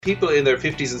People in their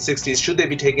 50s and 60s, should they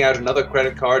be taking out another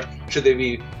credit card? Should they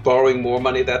be borrowing more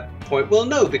money at that point? Well,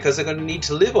 no, because they're going to need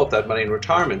to live off that money in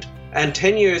retirement. And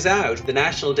 10 years out, the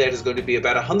national debt is going to be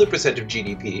about 100% of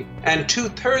GDP, and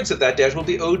 2/3 of that debt will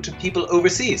be owed to people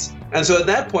overseas. And so at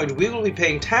that point, we will be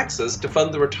paying taxes to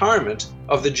fund the retirement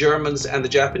of the Germans and the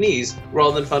Japanese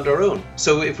rather than fund our own.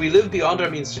 So if we live beyond our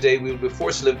means today, we will be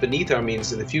forced to live beneath our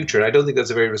means in the future. And I don't think that's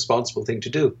a very responsible thing to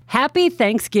do. Happy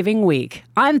Thanksgiving week.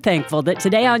 I'm thankful that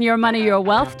today on Your Money, Your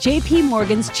Wealth, JP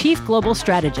Morgan's chief global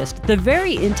strategist, the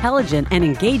very intelligent and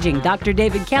engaging Dr.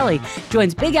 David Kelly,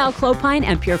 joins Big Al Clopine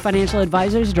and Pure Financial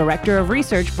Advisors Director of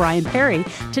Research Brian Perry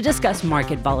to discuss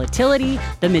market volatility,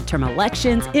 the midterm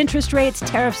elections, interest rates,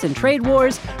 tariffs and trade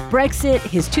wars, Brexit,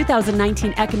 his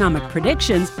 2019 economic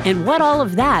predictions, and what all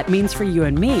of that means for you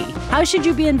and me. How should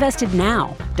you be invested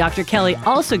now? Dr. Kelly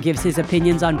also gives his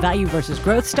opinions on value versus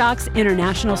growth stocks,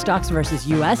 international stocks versus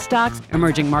U.S. stocks,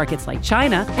 emerging markets like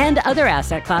China, and other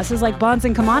asset classes like bonds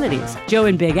and commodities. Joe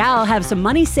and Big Al have some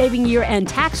money-saving year-end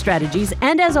tax strategies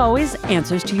and, as always,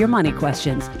 answers to your money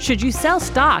questions. Should you sell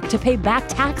stock to pay back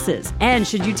taxes? And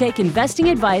should you take investing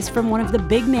advice from one of the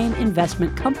big-name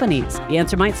investment companies? The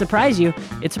answer might surprise you.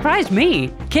 It surprised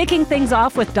me. Kicking things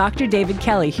off with Dr. David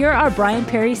Kelly, here are Brian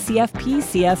Perry, CFP,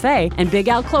 CFA, and Big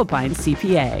Al Clopine,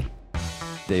 CPA.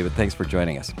 David, thanks for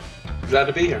joining us. Glad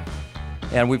to be here.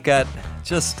 And we've got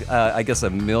just, I guess, a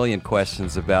million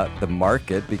questions about the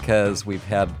market because we've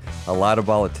had a lot of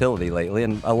volatility lately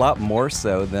and a lot more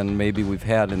so than maybe we've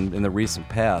had in the recent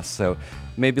past. So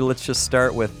maybe let's just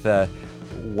start with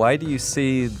why do you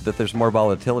see that there's more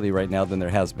volatility right now than there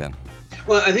has been?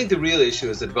 Well, I think the real issue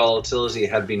is that volatility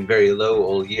had been very low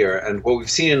all year, and what we've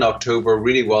seen in October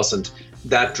really wasn't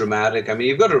that dramatic. I mean,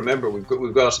 you've got to remember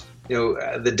we've got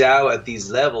the Dow at these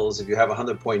levels. If you have a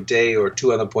 100-point day or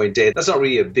 200-point day, that's not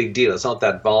really a big deal. It's not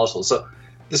that volatile. So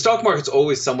the stock market's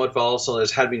always somewhat volatile.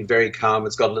 It had been very calm.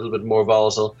 It's got a little bit more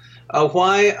volatile.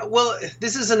 Why? Well,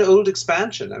 this is an old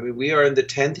expansion. I mean, we are in the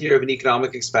 10th year of an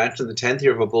economic expansion, the 10th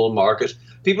year of a bull market.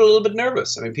 People are a little bit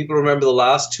nervous. I mean, people remember the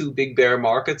last two big bear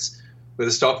markets where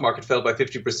the stock market fell by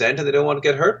 50% and they don't want to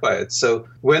get hurt by it. So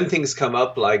when things come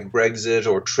up like Brexit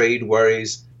or trade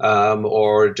worries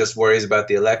or just worries about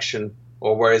the election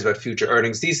or worries about future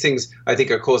earnings, these things I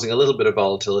think are causing a little bit of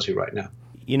volatility right now.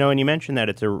 You know, and you mentioned that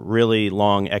it's a really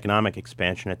long economic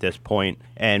expansion at this point,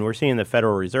 and we're seeing the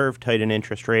Federal Reserve tighten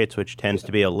interest rates, which tends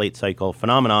to be a late cycle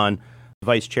phenomenon. The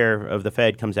vice chair of the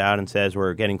Fed comes out and says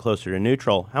we're getting closer to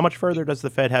neutral. How much further does the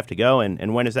Fed have to go,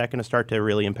 and when is that going to start to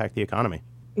really impact the economy?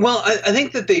 Well, I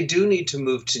think that they do need to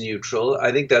move to neutral.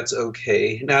 I think that's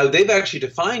okay. Now, they've actually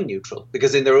defined neutral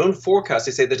because in their own forecast,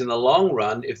 they say that in the long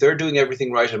run, if they're doing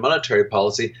everything right in monetary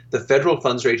policy, the federal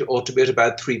funds rate ought to be at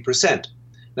about 3%.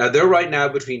 Now, they're right now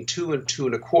between 2 and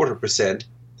 2.25%.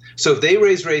 So if they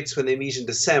raise rates when they meet in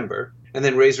December and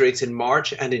then raise rates in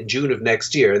March and in June of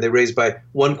next year, and they raise by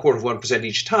 1/4%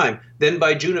 each time, then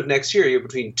by June of next year, you're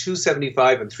between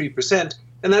 2.75 and 3%.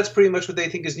 And that's pretty much what they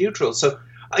think is neutral. So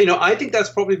I think that's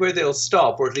probably where they'll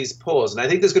stop or at least pause. And I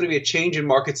think there's going to be a change in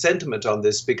market sentiment on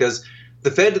this because the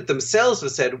Fed themselves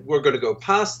have said we're going to go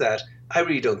past that. I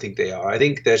really don't think they are. I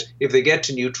think that if they get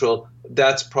to neutral,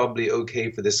 that's probably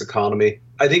okay for this economy.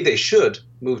 I think they should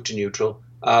move to neutral,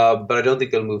 but I don't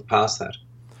think they'll move past that.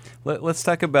 Let's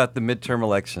talk about the midterm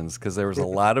elections because there was a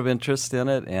lot of interest in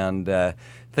it and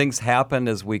things happened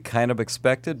as we kind of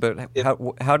expected. But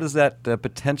how does that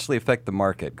potentially affect the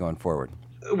market going forward?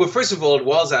 Well, first of all, it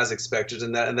was as expected,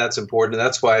 and that's important, and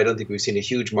that's why I don't think we've seen a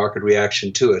huge market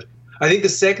reaction to it. I think the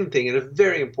second thing, and a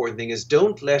very important thing, is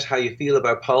don't let how you feel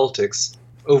about politics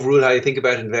overrule how you think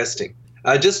about investing.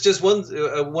 Just one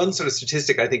sort of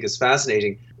statistic I think is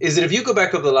fascinating is that if you go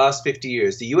back over the last 50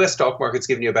 years, the U.S. stock market's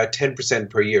given you about 10%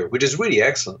 per year, which is really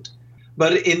excellent.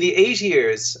 But in the 8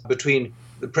 years between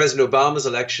President Obama's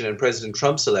election and President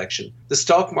Trump's election, the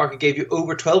stock market gave you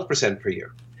over 12% per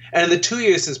year. And in the 2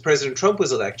 years since President Trump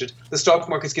was elected, the stock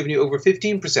market's given you over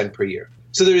 15% per year.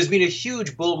 So there has been a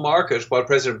huge bull market while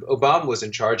President Obama was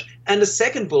in charge, and a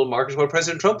second bull market while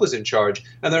President Trump was in charge.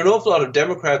 And there are an awful lot of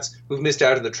Democrats who've missed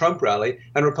out on the Trump rally,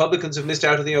 and Republicans who've missed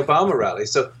out on the Obama rally.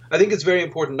 So I think it's very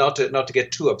important not to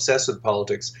get too obsessed with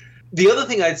politics. The other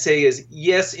thing I'd say is,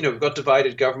 yes, we've got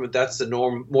divided government. That's the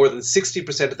norm. More than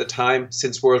 60% of the time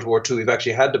since World War II, we've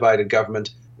actually had divided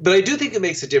government. But I do think it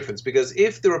makes a difference because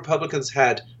if the Republicans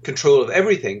had control of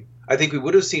everything, I think we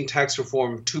would have seen tax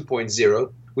reform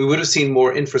 2.0. We would have seen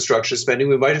more infrastructure spending.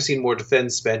 We might have seen more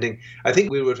defense spending. I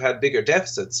think we would have had bigger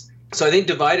deficits. So I think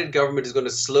divided government is going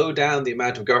to slow down the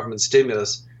amount of government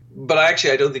stimulus. But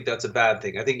I don't think that's a bad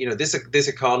thing. I think, this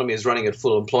economy is running at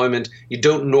full employment. You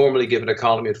don't normally give an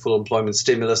economy at full employment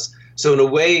stimulus. So in a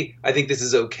way, I think this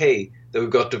is okay that we've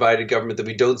got divided government, that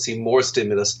we don't see more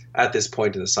stimulus at this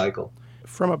point in the cycle.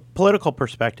 From a political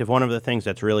perspective, one of the things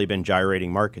that's really been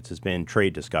gyrating markets has been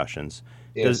trade discussions.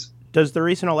 Yes. Does the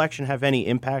recent election have any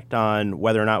impact on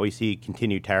whether or not we see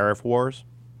continued tariff wars?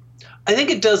 I think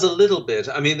it does a little bit.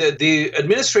 I mean, the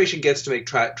administration gets to make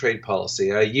trade policy.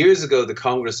 Years ago, the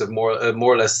Congress have more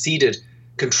or less ceded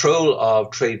control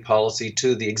of trade policy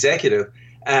to the executive,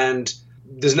 and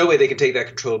there's no way they can take that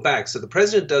control back. So the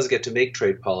president does get to make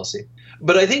trade policy.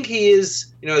 But I think he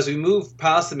is, as we move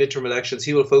past the midterm elections,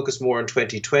 he will focus more on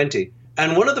 2020.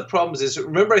 And one of the problems is,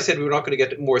 remember I said we were not going to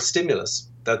get more stimulus.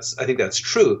 I think that's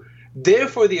true.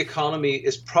 Therefore, the economy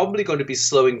is probably going to be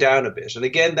slowing down a bit. And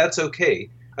again, that's okay.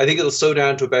 I think it'll slow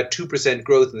down to about 2%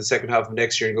 growth in the second half of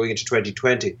next year and going into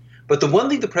 2020. But the one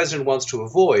thing the president wants to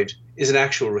avoid is an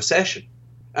actual recession.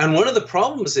 And one of the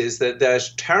problems is that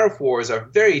tariff wars are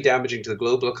very damaging to the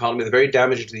global economy. They're very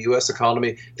damaging to the U.S.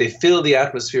 economy. They fill the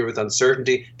atmosphere with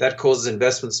uncertainty. That causes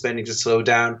investment spending to slow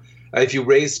down. If you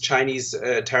raise Chinese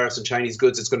tariffs on Chinese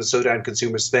goods, it's going to slow down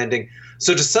consumer spending.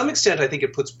 So to some extent, I think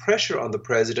it puts pressure on the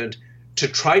president to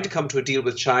try to come to a deal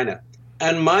with China.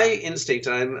 And my instinct,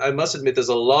 and I must admit there's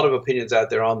a lot of opinions out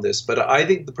there on this, but I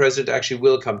think the president actually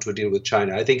will come to a deal with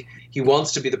China. I think he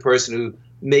wants to be the person who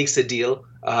makes a deal.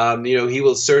 He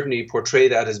will certainly portray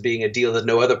that as being a deal that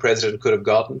no other president could have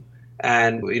gotten.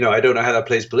 And, I don't know how that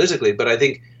plays politically, but I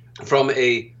think from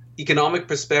a economic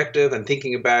perspective and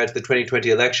thinking about the 2020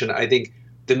 election, I think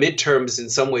the midterms in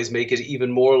some ways make it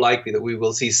even more likely that we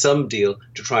will see some deal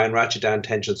to try and ratchet down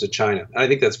tensions with China. And I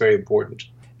think that's very important.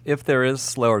 If there is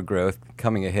slower growth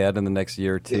coming ahead in the next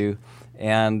year or two,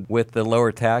 and with the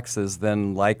lower taxes,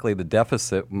 then likely the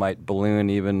deficit might balloon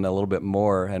even a little bit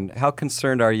more. And how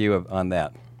concerned are you on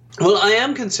that? Well, I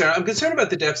am concerned. I'm concerned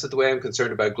about the deficit the way I'm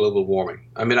concerned about global warming.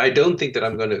 I mean, I don't think that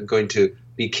I'm going to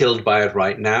be killed by it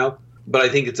right now, but I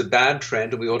think it's a bad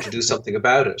trend and we ought to do something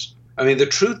about it. I mean, the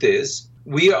truth is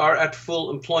we are at full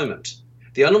employment.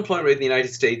 The unemployment rate in the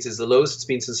United States is the lowest it's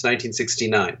been since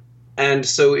 1969. And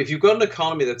so if you've got an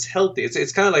economy that's healthy,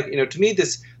 it's kind of like, to me,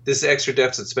 this extra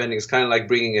deficit spending is kind of like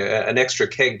bringing an extra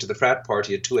keg to the frat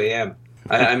party at 2 a.m.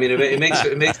 I mean, it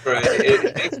makes for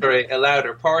a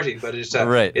louder party, but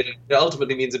it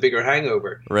ultimately means a bigger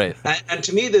hangover. Right. And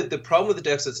to me, the problem with the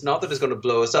deficit is not that it's going to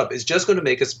blow us up. It's just going to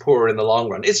make us poorer in the long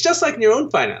run. It's just like in your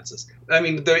own finances. I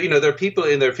mean, there are people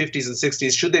in their 50s and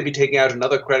 60s. Should they be taking out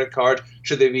another credit card?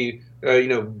 Should they be,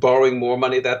 borrowing more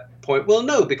money at that point? Well,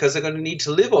 no, because they're going to need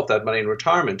to live off that money in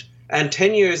retirement. And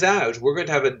 10 years out, we're going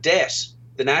to have a debt.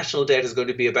 The national debt is going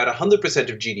to be about 100%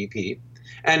 of GDP.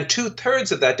 And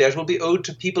 2/3 of that debt will be owed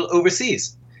to people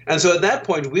overseas. And so at that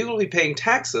point, we will be paying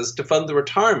taxes to fund the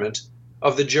retirement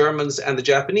of the Germans and the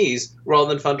Japanese rather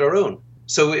than fund our own.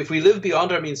 So if we live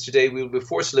beyond our means today, we will be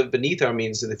forced to live beneath our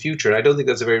means in the future. And I don't think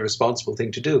that's a very responsible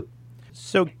thing to do.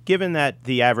 So given that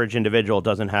the average individual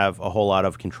doesn't have a whole lot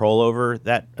of control over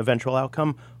that eventual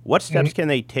outcome, what steps can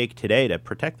they take today to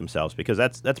protect themselves? Because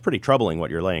that's pretty troubling what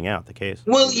you're laying out, the case.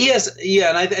 Well, yes, yeah,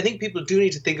 and I think people do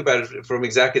need to think about it from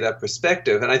exactly that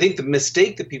perspective. And I think the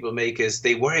mistake that people make is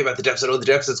they worry about the deficit. Oh, the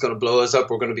deficit's going to blow us up.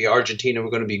 We're going to be Argentina. We're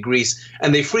going to be Greece.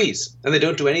 And they freeze and they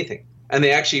don't do anything. And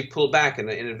they actually pull back and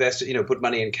invest, put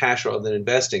money in cash rather than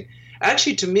investing.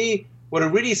 Actually, to me, what it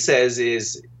really says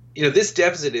is, this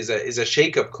deficit is a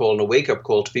shake-up call and a wake-up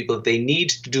call to people that they need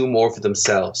to do more for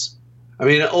themselves. I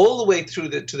mean, all the way through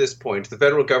to this point, the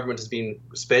federal government has been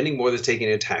spending more than it's taking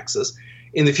in taxes.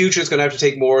 In the future, it's going to have to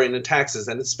take more in taxes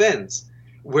than it spends.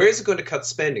 Where is it going to cut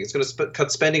spending? It's going to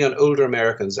cut spending on older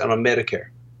Americans and on Medicare.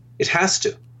 It has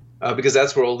to, because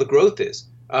that's where all the growth is.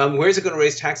 Where is it going to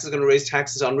raise taxes? It's going to raise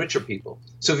taxes on richer people.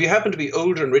 So if you happen to be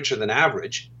older and richer than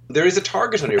average, there is a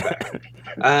target on your back.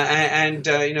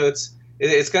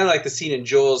 It's kind of like the scene in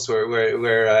Jaws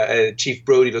where Chief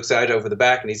Brody looks out over the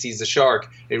back and he sees the shark.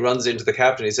 And he runs into the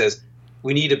captain. He says,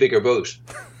 "We need a bigger boat."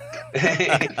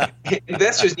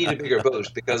 Investors need a bigger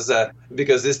boat because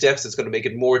this deficit is going to make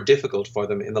it more difficult for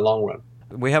them in the long run.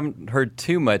 We haven't heard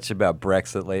too much about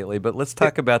Brexit lately, but let's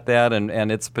talk about that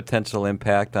and its potential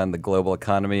impact on the global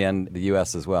economy and the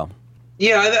U.S. as well.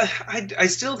 Yeah, I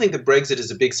still think that Brexit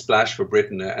is a big splash for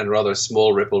Britain and a rather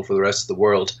small ripple for the rest of the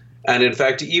world. And in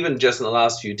fact, even just in the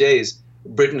last few days,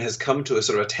 Britain has come to a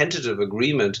sort of a tentative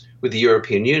agreement with the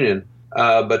European Union.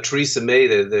 But Theresa May,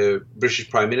 the British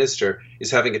Prime Minister,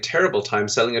 is having a terrible time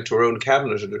selling it to her own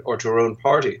cabinet or to her own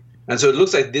party. And so it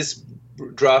looks like this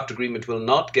draft agreement will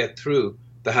not get through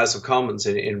the House of Commons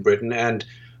in Britain. And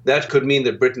that could mean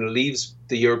that Britain leaves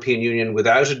the European Union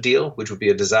without a deal, which would be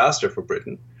a disaster for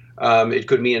Britain. It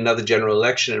could mean another general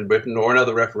election in Britain or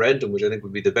another referendum, which I think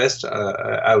would be the best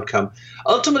outcome.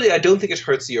 Ultimately, I don't think it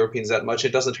hurts the Europeans that much.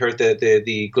 It doesn't hurt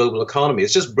the global economy.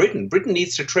 It's just Britain. Britain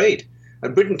needs to trade.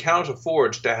 And Britain cannot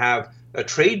afford to have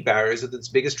trade barriers with its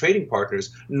biggest trading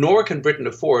partners, nor can Britain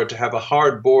afford to have a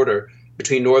hard border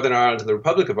between Northern Ireland and the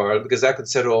Republic of Ireland, because that could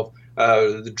set off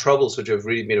the troubles which have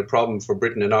really been a problem for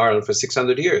Britain and Ireland for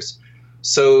 600 years.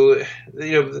 So,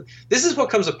 this is what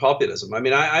comes of populism. I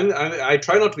mean, I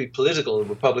try not to be political,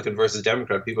 Republican versus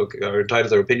Democrat. People are entitled to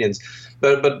their opinions,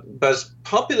 but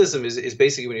populism is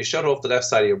basically when you shut off the left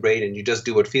side of your brain and you just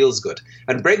do what feels good.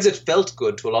 And Brexit felt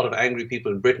good to a lot of angry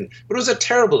people in Britain, but it was a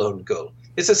terrible own goal.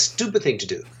 It's a stupid thing to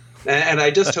do, and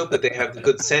I just hope that they have the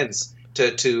good sense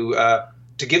to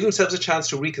give themselves a chance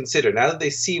to reconsider now that they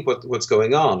see what's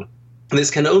going on. And this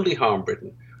can only harm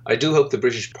Britain. I do hope the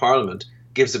British Parliament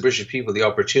gives the British people the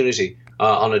opportunity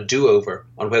on a do-over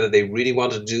on whether they really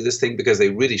wanted to do this thing, because they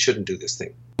really shouldn't do this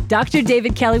thing. Dr.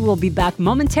 David Kelly will be back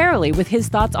momentarily with his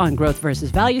thoughts on growth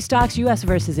versus value stocks, U.S.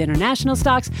 versus international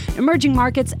stocks, emerging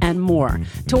markets, and more.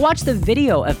 To watch the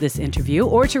video of this interview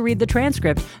or to read the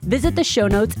transcript, visit the show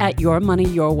notes at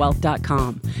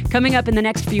yourmoneyyourwealth.com. Coming up in the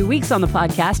next few weeks on the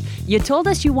podcast, you told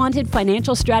us you wanted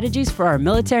financial strategies for our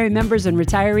military members and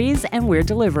retirees, and we're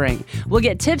delivering. We'll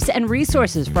get tips and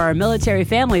resources for our military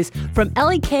families from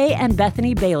Ellie Kay and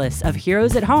Bethany Bayless of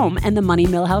Heroes at Home and the Money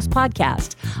Millhouse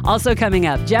podcast. Also coming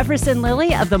up, Jefferson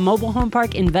Lilly of the Mobile Home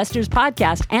Park Investors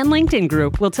Podcast and LinkedIn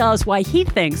Group will tell us why he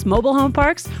thinks mobile home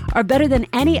parks are better than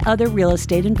any other real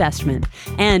estate investment.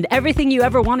 And everything you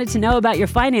ever wanted to know about your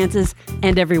finances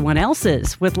and everyone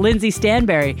else's with Lindsay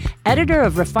Stanberry, editor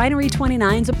of Refinery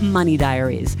 29's Money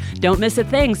Diaries. Don't miss a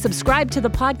thing. Subscribe to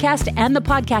the podcast and the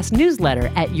podcast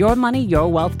newsletter at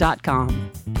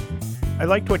yourmoneyyourwealth.com. I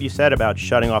liked what you said about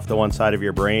shutting off the one side of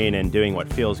your brain and doing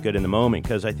what feels good in the moment,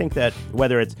 because I think that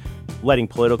whether it's letting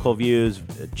political views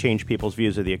change people's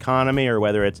views of the economy, or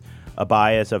whether it's a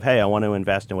bias of, hey, I want to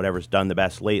invest in whatever's done the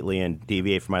best lately and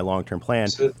deviate from my long-term plan,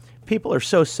 people are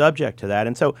so subject to that.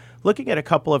 And so looking at a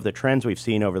couple of the trends we've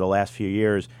seen over the last few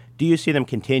years, do you see them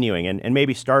continuing? And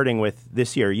maybe starting with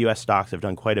this year, U.S. stocks have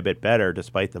done quite a bit better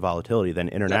despite the volatility than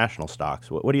international stocks.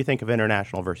 What do you think of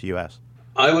international versus U.S.?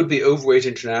 I would be overweight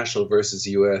international versus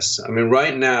the U.S. I mean,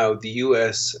 right now, the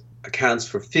U.S. accounts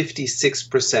for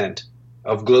 56%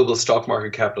 of global stock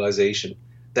market capitalization.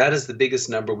 That is the biggest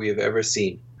number we have ever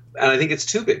seen. And I think it's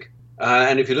too big.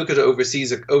 And if you look at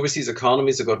overseas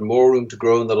economies, have got more room to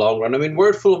grow in the long run. I mean,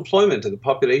 we're at full employment, and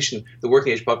the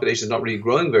working age population is not really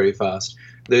growing very fast.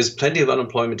 There's plenty of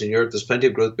unemployment in Europe. There's plenty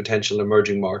of growth potential in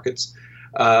emerging markets.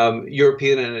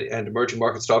 European and emerging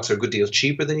market stocks are a good deal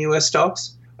cheaper than U.S.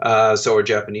 stocks. So are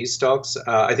Japanese stocks.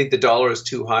 I think the dollar is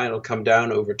too high and it'll come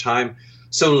down over time.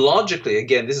 So logically,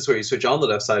 again, this is where you switch on the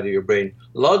left side of your brain.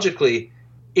 Logically,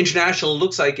 international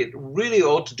looks like it really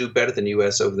ought to do better than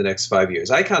US over the next 5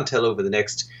 years. I can't tell over the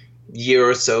next year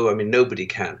or so. I mean, nobody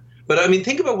can. But I mean,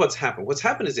 think about what's happened. What's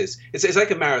happened is this. It's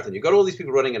like a marathon. You've got all these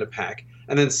people running in a pack,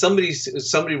 and then somebody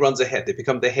runs ahead. They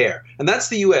become the hare. And that's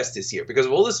the US this year. Because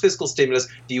of all this fiscal stimulus,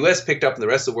 the US picked up and the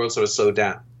rest of the world sort of slowed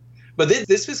down. But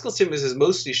this fiscal stimulus is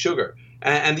mostly sugar.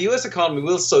 And the U.S. economy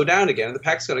will slow down again, and the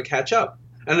pack's going to catch up.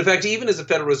 And in fact, even as the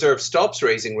Federal Reserve stops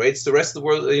raising rates, the rest of the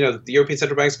world, the European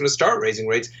Central Bank is going to start raising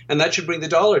rates, and that should bring the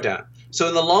dollar down. So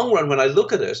in the long run, when I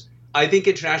look at it, I think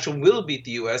international will beat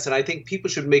the U.S., and I think people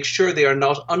should make sure they are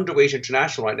not underweight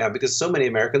international right now, because so many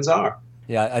Americans are.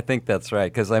 Yeah, I think that's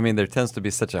right, because, I mean, there tends to be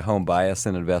such a home bias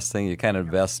in investing. You kind of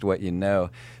invest what you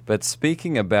know. But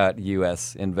speaking about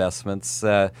U.S. investments,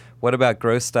 what about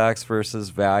growth stocks versus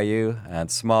value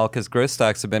and small? Because growth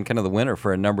stocks have been kind of the winner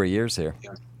for a number of years here.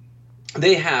 Yeah.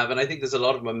 They have, and I think there's a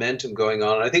lot of momentum going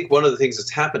on. And I think one of the things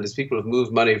that's happened is people have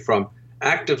moved money from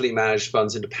actively managed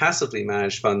funds into passively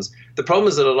managed funds. The problem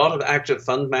is that a lot of active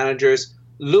fund managers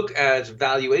look at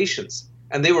valuations,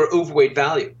 and they were overweight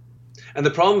value. And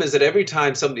the problem is that every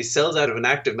time somebody sells out of an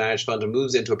active managed fund and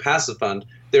moves into a passive fund,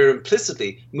 they're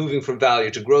implicitly moving from value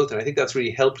to growth. And I think that's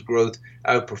really helped growth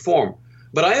outperform.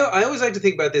 But I always like to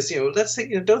think about this, let's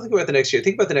think, don't think about the next year,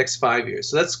 think about the next 5 years.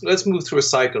 So let's move through a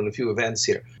cycle and a few events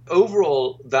here.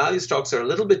 Overall, value stocks are a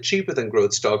little bit cheaper than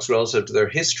growth stocks relative to their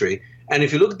history. And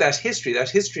if you look at that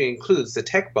history includes the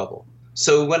tech bubble.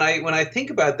 So when I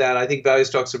think about that, I think value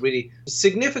stocks are really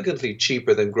significantly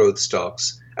cheaper than growth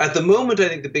stocks. At the moment, I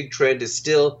think the big trend is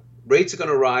still rates are going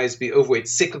to rise, be overweight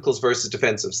cyclicals versus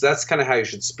defensives. So that's kind of how you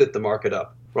should split the market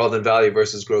up, rather than value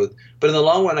versus growth. But in the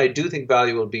long run, I do think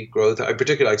value will beat growth. I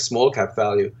particularly like small cap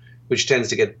value, which tends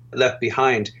to get left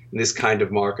behind in this kind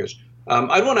of market.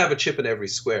 I'd want to have a chip in every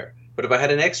square, but if I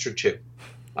had an extra chip,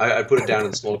 I'd put it down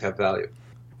in small cap value.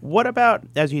 What about,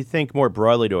 as you think more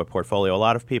broadly to a portfolio, a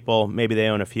lot of people, maybe they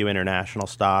own a few international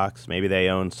stocks, maybe they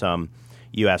own some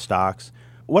U.S. stocks.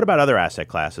 What about other asset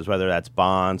classes, whether that's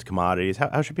bonds, commodities?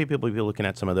 How should people be looking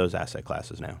at some of those asset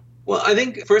classes now? Well, I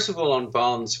think, first of all, on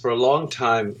bonds, for a long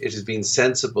time, it has been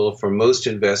sensible for most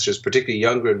investors, particularly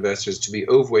younger investors, to be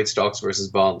overweight stocks versus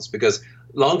bonds because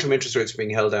long-term interest rates are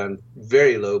being held down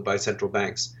very low by central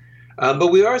banks. But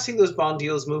we are seeing those bond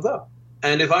deals move up.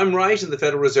 And if I'm right and the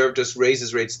Federal Reserve just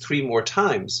raises rates 3 more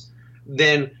times,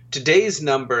 then today's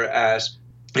number at,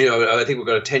 I think we've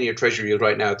got a 10-year Treasury yield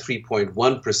right now at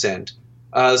 3.1%.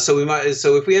 So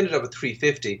if we ended up at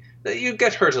 350, you'd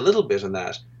get hurt a little bit on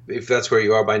that if that's where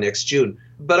you are by next June.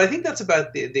 But I think that's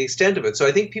about the extent of it. So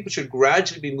I think people should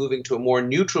gradually be moving to a more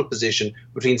neutral position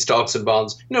between stocks and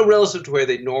bonds, relative to where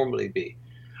they'd normally be.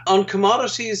 On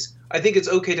commodities, I think it's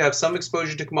okay to have some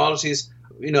exposure to commodities.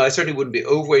 I certainly wouldn't be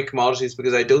overweight commodities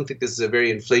because I don't think this is a very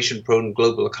inflation-prone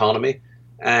global economy.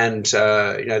 And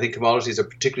I think commodities are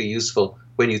particularly useful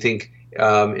when you think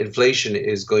inflation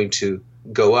is going to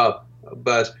go up.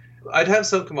 But I'd have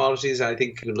some commodities, and I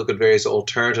think you can look at various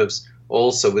alternatives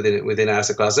also within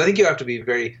asset classes. I think you have to be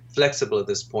very flexible at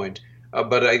this point.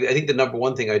 But I think the number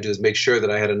one thing I do is make sure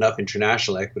that I had enough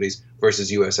international equities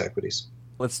versus U.S. equities.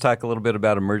 Let's talk a little bit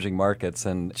about emerging markets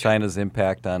and China's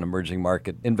impact on emerging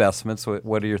market investments.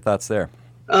 What are your thoughts there?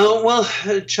 Well,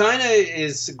 China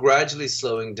is gradually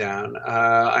slowing down.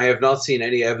 I have not seen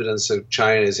any evidence that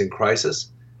China is in crisis.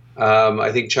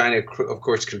 I think China, of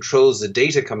course, controls the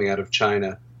data coming out of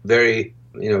China very,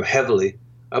 heavily.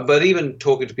 But even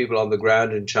talking to people on the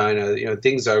ground in China,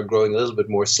 things are growing a little bit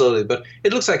more slowly. But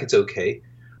it looks like it's okay.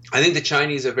 I think the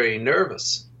Chinese are very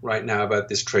nervous right now about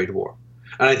this trade war.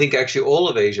 And I think actually all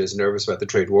of Asia is nervous about the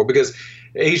trade war because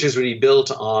Asia is really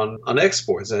built on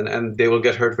exports and they will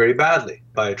get hurt very badly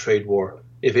by a trade war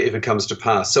if it comes to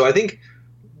pass. So I think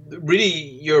really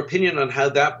your opinion on how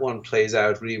that one plays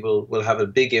out really will have a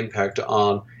big impact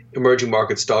on emerging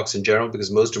market stocks in general because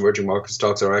most emerging market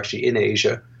stocks are actually in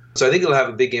Asia. So I think it'll have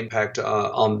a big impact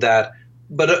on that.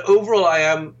 But overall, I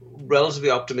am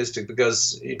relatively optimistic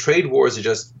because trade wars are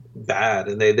just bad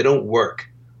and they don't work.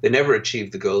 They never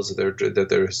achieve the goals that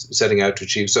they're setting out to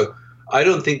achieve. So I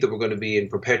don't think that we're going to be in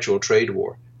perpetual trade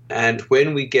war. And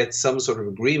when we get some sort of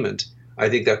agreement, I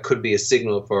think that could be a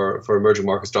signal for emerging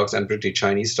market stocks and particularly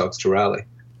Chinese stocks to rally.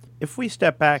 If we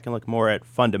step back and look more at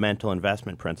fundamental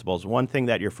investment principles, one thing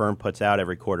that your firm puts out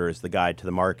every quarter is the Guide to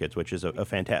the Markets, which is a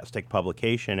fantastic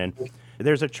publication. And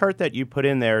there's a chart that you put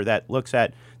in there that looks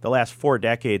at the last 4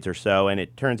 decades or so, and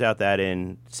it turns out that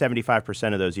in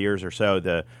 75% of those years or so,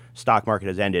 the stock market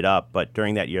has ended up. But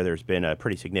during that year, there's been a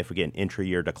pretty significant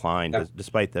intra-year decline,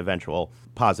 despite the eventual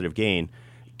positive gain.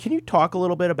 Can you talk a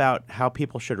little bit about how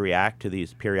people should react to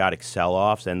these periodic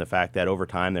sell-offs and the fact that over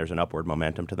time there's an upward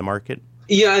momentum to the market?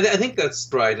 Yeah, I think that's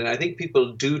right. And I think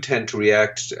people do tend to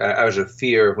react out of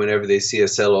fear whenever they see a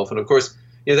sell-off. And of course,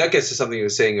 that gets to something you were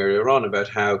saying earlier on about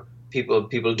how people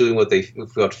doing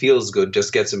what feels good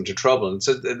just gets them into trouble. And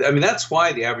so, that's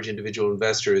why the average individual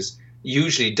investor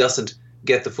usually doesn't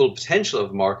get the full potential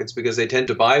of markets because they tend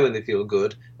to buy when they feel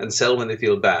good and sell when they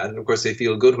feel bad. And of course, they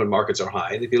feel good when markets are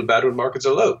high and they feel bad when markets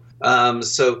are low.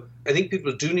 So I think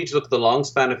people do need to look at the long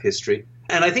span of history.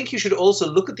 And I think you should also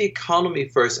look at the economy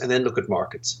first and then look at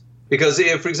markets. Because,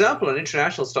 for example, on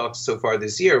international stocks so far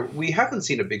this year, we haven't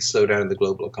seen a big slowdown in the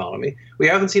global economy. We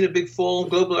haven't seen a big fall in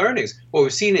global earnings. What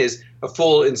we've seen is a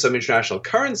fall in some international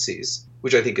currencies,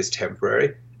 which I think is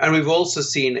temporary. And we've also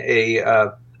seen a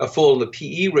fall in the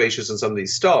PE ratios on some of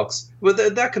these stocks. But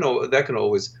that can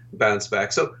always bounce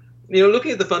back. So,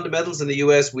 looking at the fundamentals in the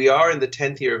US, we are in the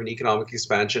 10th year of an economic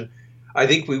expansion. I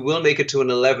think we will make it to an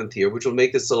 11th year, which will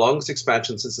make this the longest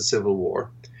expansion since the Civil War.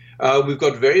 We've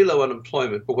got very low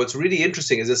unemployment, but what's really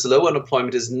interesting is this low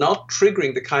unemployment is not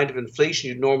triggering the kind of inflation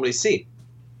you'd normally see.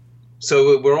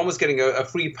 So we're almost getting a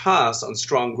free pass on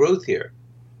strong growth here.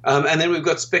 And then we've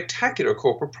got spectacular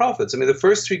corporate profits. The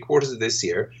first 3 quarters of this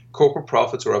year, corporate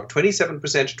profits were up 27%,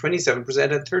 27%,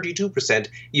 and 32%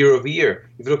 year over year.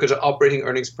 If you look at operating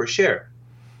earnings per share.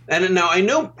 And now I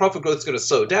know profit growth is going to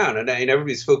slow down, and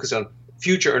everybody's focused on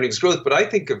future earnings growth, but I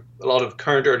think of a lot of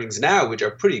current earnings now, which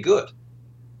are pretty good.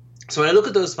 So when I look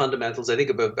at those fundamentals, I think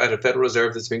about a Federal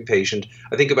Reserve that's being patient.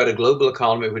 I think about a global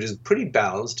economy which is pretty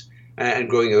balanced and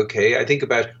growing okay. I think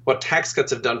about what tax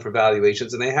cuts have done for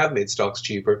valuations, and they have made stocks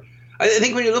cheaper. I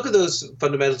think when you look at those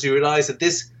fundamentals, you realize that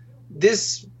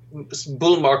this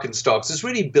bull market in stocks is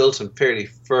really built on fairly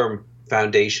firm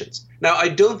foundations. Now, I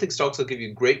don't think stocks will give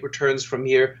you great returns from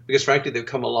here because, frankly, they've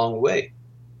come a long way.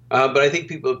 But I think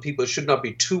people should not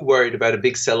be too worried about a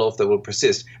big sell-off that will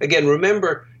persist. Again,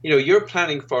 remember, you're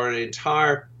planning for an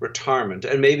entire retirement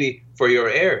and maybe for your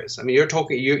heirs. I mean, you're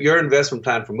talking your investment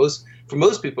plan for most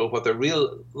people, what their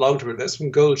real long-term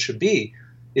investment goal should be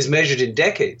is measured in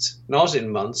decades, not in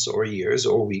months or years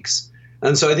or weeks.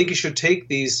 And so I think you should take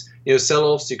these,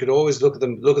 sell-offs. You could always look at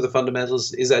them, look at the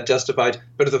fundamentals. Is that justified?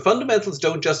 But if the fundamentals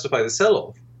don't justify the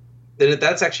sell-off, then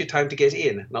that's actually time to get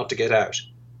in, not to get out.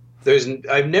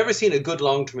 I've never seen a good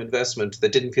long-term investment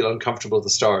that didn't feel uncomfortable at the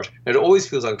start. It always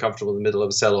feels uncomfortable in the middle of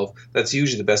a sell-off. That's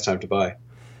usually the best time to buy.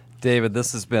 David,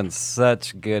 this has been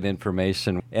such good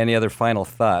information. Any other final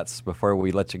thoughts before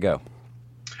we let you go?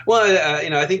 Well,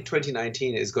 I think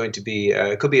 2019 is going to be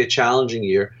could be a challenging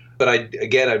year. But I'm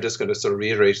just going to sort of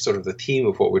reiterate sort of the theme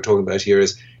of what we're talking about here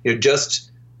is, just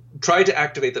try to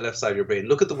activate the left side of your brain.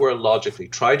 Look at the world logically.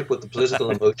 Try to put the political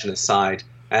emotion aside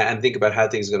and think about how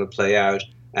things are going to play out.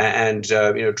 And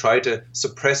try to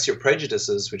suppress your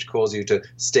prejudices, which cause you to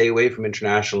stay away from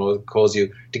international or cause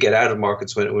you to get out of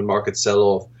markets when markets sell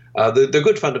off. They're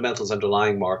good fundamentals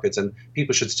underlying markets, and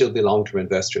people should still be long-term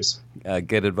investors.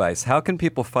 Good advice. How can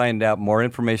people find out more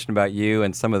information about you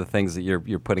and some of the things that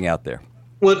you're putting out there?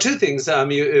 Well, two things.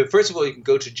 First of all, you can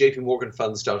go to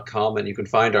jpmorganfunds.com and you can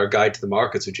find our guide to the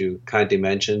markets, which you kindly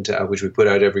mentioned, which we put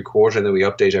out every quarter and then we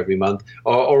update every month.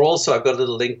 Or also, I've got a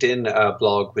little LinkedIn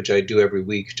blog, which I do every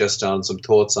week, just on some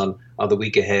thoughts on the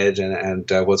week ahead and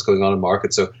what's going on in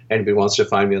markets. So anybody wants to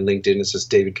find me on LinkedIn, it's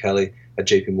just David Kelly at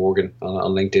JP Morgan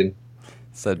on LinkedIn.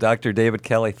 So Dr. David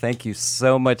Kelly, thank you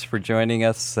so much for joining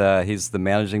us. He's the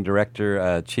Managing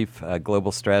Director, Chief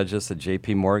Global Strategist at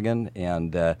JP Morgan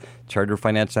and Chartered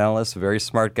Financial Analyst, a very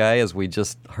smart guy, as we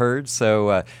just heard.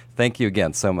 So thank you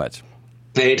again so much.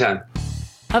 Anytime.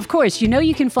 Of course,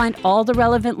 you can find all the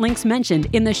relevant links mentioned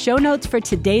in the show notes for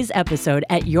today's episode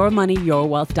at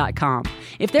yourmoneyyourwealth.com.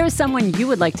 If there is someone you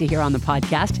would like to hear on the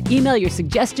podcast, email your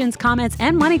suggestions, comments,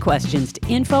 and money questions to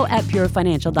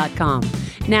info@purefinancial.com.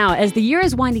 Now, as the year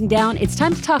is winding down, it's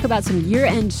time to talk about some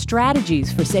year-end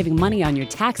strategies for saving money on your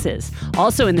taxes.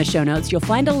 Also in the show notes, you'll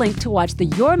find a link to watch the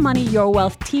Your Money, Your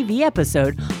Wealth TV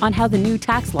episode on how the new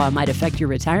tax law might affect your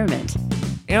retirement.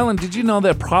 Alan, did you know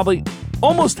that probably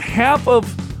almost half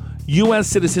of U.S.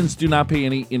 citizens do not pay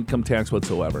any income tax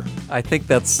whatsoever? I think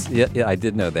I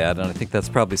did know that, and I think that's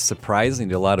probably surprising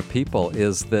to a lot of people,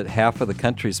 is that half of the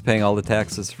country is paying all the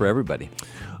taxes for everybody.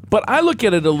 But I look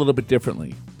at it a little bit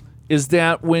differently, is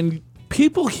that when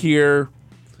people hear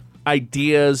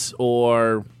ideas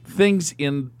or things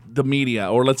in the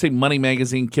media, or let's say Money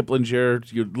Magazine,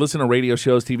 Kiplinger, you listen to radio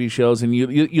shows, TV shows, and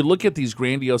you look at these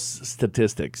grandiose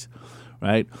statistics,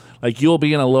 right? Like you'll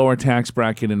be in a lower tax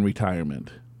bracket in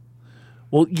retirement.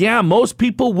 Well, yeah, most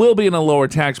people will be in a lower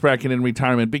tax bracket in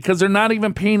retirement because they're not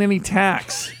even paying any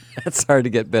tax. It's hard to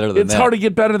get better than that. It's hard to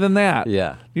get better than that.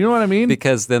 Yeah. You know what I mean?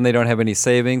 Because then they don't have any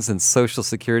savings, and Social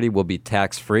Security will be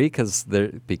tax-free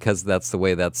because that's the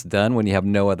way that's done when you have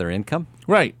no other income.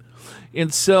 Right.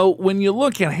 And so when you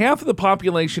look at half of the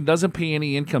population doesn't pay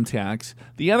any income tax,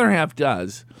 the other half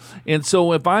does. And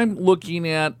so if I'm looking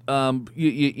at,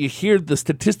 you hear the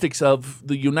statistics of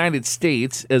the United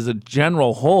States as a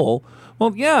general whole,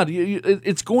 well, yeah,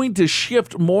 it's going to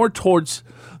shift more towards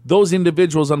those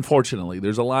individuals, unfortunately.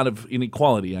 There's a lot of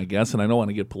inequality, I guess, and I don't want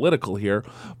to get political here,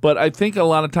 but I think a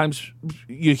lot of times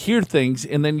you hear things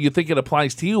and then you think it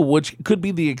applies to you, which could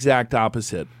be the exact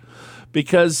opposite.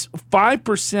 Because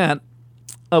 5%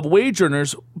 of wage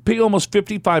earners pay almost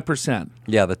 55%.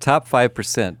 Yeah, the top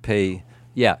 5% pay,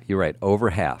 yeah, you're right,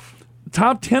 over half.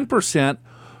 Top 10%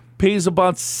 pays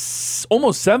about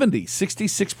almost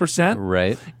 66%.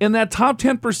 Right. And that top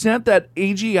 10%, that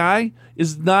AGI,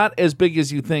 is not as big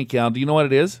as you think, Al. Do you know what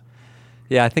it is?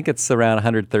 Yeah, I think it's around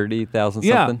 $130,000 something.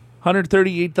 Yeah,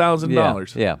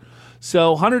 $138,000. Yeah.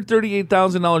 So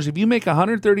 $138,000. If you make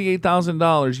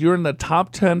 $138,000, you're in the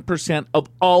top 10% of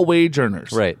all wage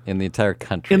earners. Right, in the entire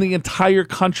country. In the entire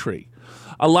country.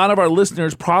 A lot of our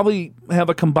listeners probably have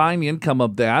a combined income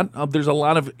of that. There's a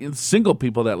lot of single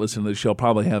people that listen to the show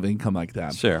probably have income like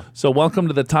that. Sure. So welcome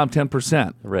to the top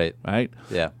 10%. Right. Right?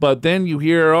 Yeah. But then you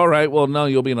hear, all right, well, no,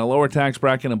 you'll be in a lower tax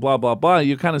bracket and blah, blah, blah.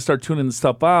 You kind of start tuning the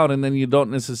stuff out, and then you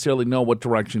don't necessarily know what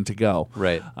direction to go.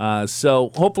 Right. So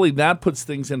hopefully that puts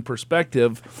things in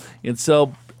perspective. And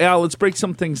so, Al, let's break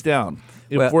some things down.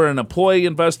 If we're an employee,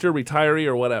 investor, retiree,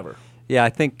 or whatever. Yeah, I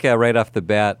think right off the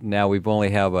bat, now we've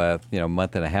only have a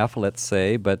month and a half, let's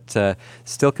say, but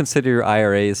still consider your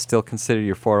IRAs, still consider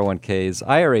your 401ks.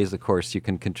 IRAs, of course, you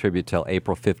can contribute till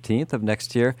April 15th of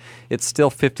next year. It's still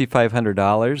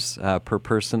 $5,500 per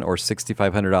person, or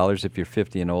 $6,500 if you're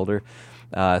 50 and older.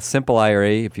 Simple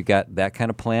IRA, if you got that kind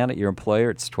of plan at your employer,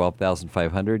 it's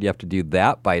 $12,500. You have to do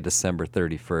that by December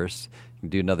 31st. You can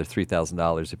do another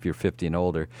 $3,000 if you're 50 and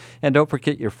older. And don't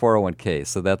forget your 401k.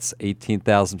 So that's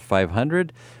 $18,500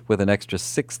 with an extra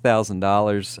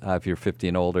 $6,000 if you're 50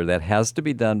 and older. That has to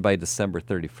be done by December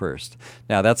 31st.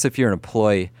 Now, that's if you're an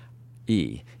employee.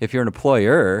 If you're an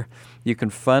employer, you can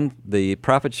fund the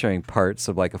profit-sharing parts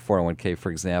of like a 401k,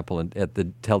 for example,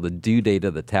 and till the due date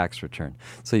of the tax return.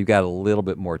 So you've got a little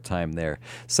bit more time there.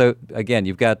 So again,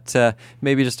 you've got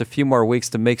maybe just a few more weeks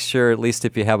to make sure, at least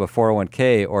if you have a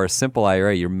 401k or a simple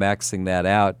IRA, you're maxing that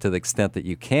out to the extent that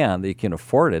you can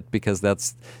afford it, because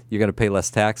you're going to pay less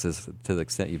taxes to the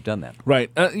extent you've done that.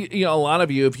 Right. A lot of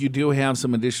you, if you do have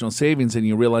some additional savings and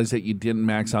you realize that you didn't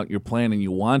max out your plan and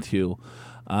you want to,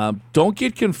 don't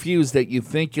get confused that you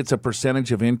think it's a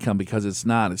percentage of income, because it's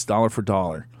not. It's dollar for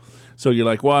dollar. So you're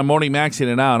like, well, I'm only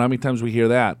maxing it out. How many times we hear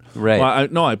that? Right.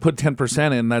 Well, I put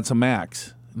 10% in. That's a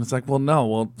max. And it's like, well, no.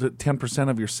 Well, 10%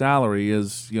 of your salary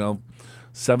is,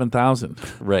 $7,000.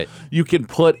 Right. You can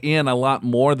put in a lot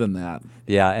more than that.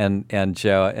 Yeah, and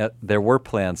Joe, there were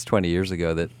plans 20 years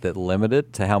ago that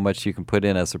limited to how much you can put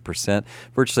in as a percent.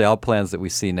 Virtually all plans that we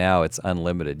see now, it's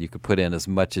unlimited. You could put in as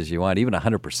much as you want, even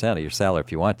 100% of your salary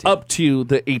if you want to. Up to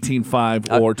the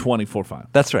 18.5 or 24.5.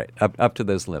 That's right, up to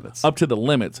those limits. Up to the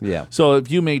limits. Yeah. So if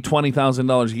you made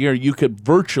 $20,000 a year, you could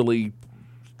virtually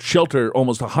shelter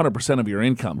almost 100% of your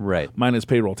income, right, minus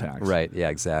payroll tax. Right, yeah,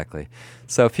 exactly.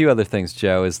 So a few other things,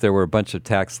 Joe, is there were a bunch of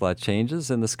tax law changes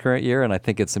in this current year, and I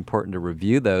think it's important to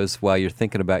review those while you're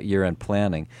thinking about year-end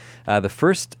planning. The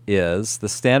first is the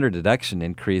standard deduction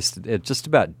increased. It just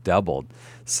about doubled.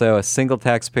 So a single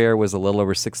taxpayer was a little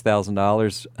over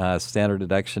 $6,000 standard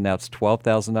deduction. Now it's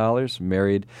 $12,000.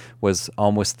 Married was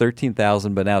almost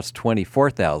 $13,000, but now it's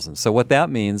 $24,000. So what that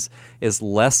means is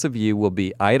less of you will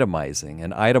be itemizing,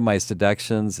 and itemized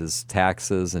deductions is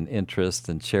taxes and interest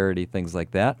and charity, things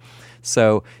like that.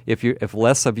 So if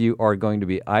less of you are going to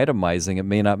be itemizing, it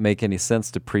may not make any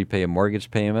sense to prepay a mortgage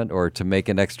payment or to make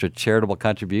an extra charitable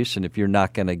contribution if you're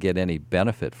not going to get any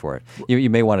benefit for it. You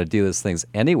may want to do those things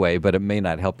anyway, but it may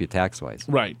not help you tax-wise.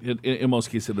 Right. In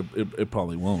most cases, it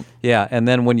probably won't. Yeah, and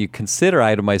then when you consider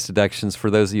itemized deductions,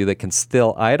 for those of you that can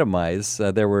still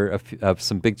itemize, there were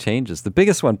some big changes. The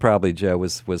biggest one probably, Joe,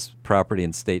 was property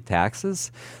and state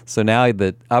taxes. So now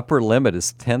the upper limit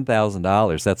is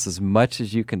 $10,000. That's as much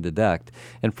as you can deduct.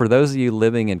 And for those of you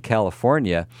living in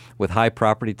California with high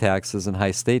property taxes and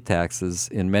high state taxes,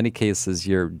 in many cases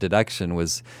your deduction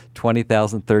was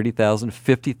 $20,000, $30,000,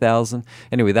 $50,000.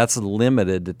 Anyway, that's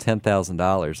limited to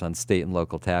 $10,000 on state and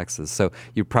local taxes. So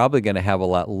you're probably going to have a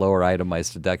lot lower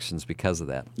itemized deductions because of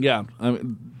that. Yeah.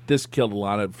 This killed a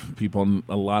lot of people in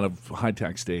a lot of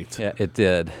high-tax states. Yeah, it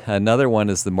did. Another one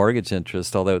is the mortgage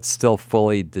interest, although it's still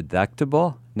fully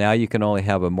deductible. Now you can only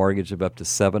have a mortgage of up to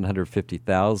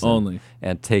 $750,000 only,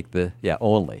 and take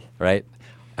only, right?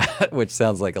 Which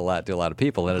sounds like a lot to a lot of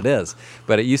people, and it is.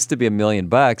 But it used to be $1 million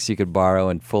you could borrow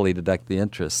and fully deduct the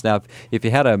interest. Now, if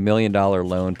you had a $1 million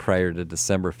loan prior to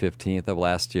December 15th of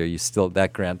last year, that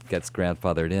grant gets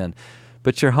grandfathered in.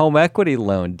 But your home equity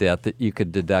loan debt that you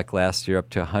could deduct last year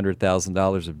up to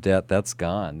 $100,000 of debt, that's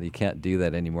gone. You can't do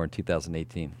that anymore in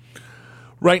 2018.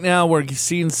 Right now, we're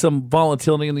seeing some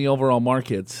volatility in the overall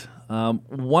markets.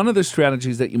 One of the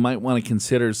strategies that you might want to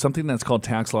consider is something that's called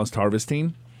tax loss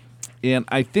harvesting. And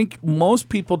I think most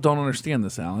people don't understand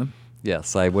this, Alan.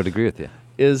 Yes, I would agree with you.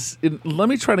 Let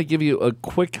me try to give you a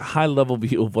quick high-level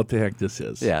view of what the heck this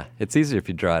is. Yeah, it's easier if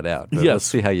you draw it out. Yes. Let's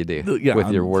see how you do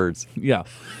with your words. Yeah.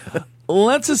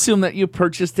 Let's assume that you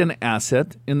purchased an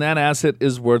asset, and that asset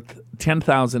is worth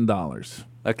 $10,000.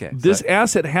 Okay. This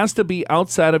asset has to be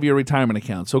outside of your retirement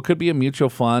account. So it could be a mutual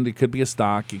fund, it could be a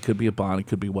stock, it could be a bond, it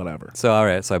could be whatever. So, all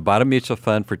right. So I bought a mutual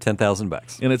fund for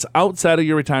 $10,000. And it's outside of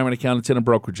your retirement account. It's in a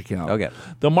brokerage account. Okay.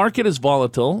 The market is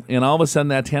volatile, and all of a sudden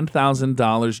that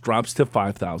 $10,000 drops to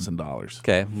 $5,000.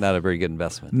 Okay. Not a very good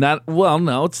investment. No,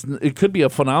 it could be a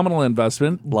phenomenal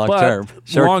investment. Long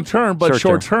term, but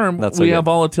short term, we have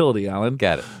volatility, Alan.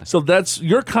 Got it. So that's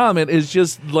your comment is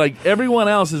just like everyone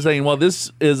else is saying, well,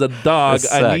 this is a dog.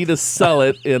 I need to sell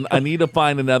it, and I need to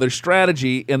find another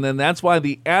strategy. And then that's why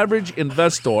the average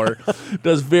investor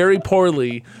does very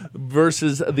poorly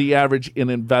versus the average in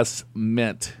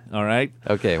investment. All right.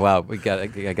 Okay. Wow. I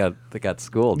got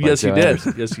schooled. Yes, you did.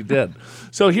 Yes, you did.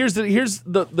 So here's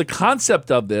the concept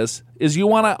of this is you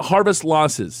want to harvest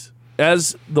losses.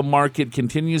 as the market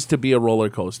continues to be a roller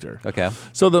coaster. Okay.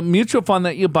 So the mutual fund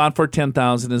that you bought for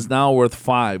 $10,000 is now worth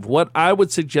 $5,000. What I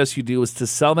would suggest you do is to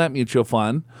sell that mutual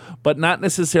fund, but not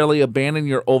necessarily abandon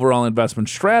your overall investment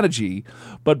strategy,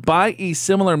 but buy a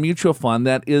similar mutual fund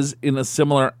that is in a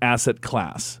similar asset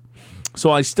class.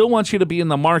 So I still want you to be in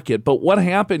the market, but what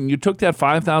happened? You took that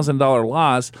 $5,000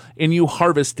 loss and you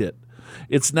harvest it.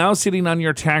 It's now sitting on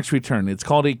your tax return. It's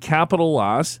called a capital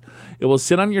loss. It will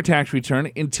sit on your tax return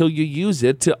until you use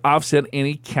it to offset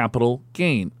any capital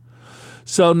gain.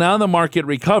 So now the market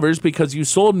recovers because you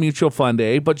sold mutual fund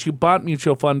A, but you bought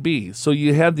mutual fund B. So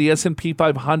you had the S&P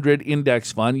 500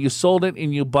 index fund. You sold it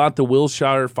and you bought the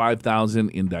Wilshire 5000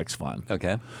 index fund.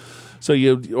 Okay. So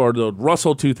or the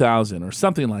Russell 2000 or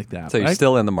something like that. So you're right?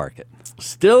 still in the market.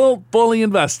 Still fully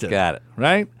invested. Got it.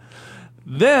 Right?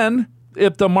 Then,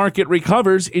 if the market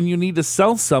recovers and you need to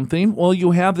sell something, well,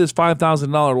 you have this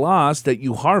 $5,000 loss that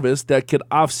you harvest that could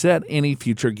offset any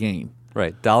future gain.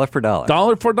 Right. Dollar for dollar.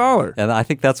 Dollar for dollar. And I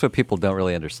think that's what people don't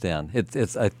really understand.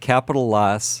 It's a capital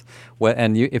loss,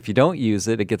 and if you don't use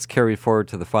it, it gets carried forward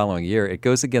to the following year. It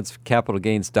goes against capital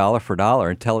gains dollar for dollar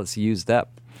until it's used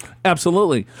up.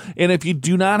 Absolutely. And if you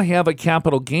do not have a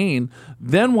capital gain,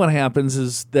 then what happens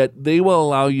is that they will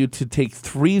allow you to take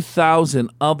 $3,000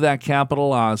 of that capital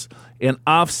loss and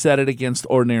offset it against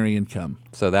ordinary income.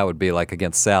 So that would be like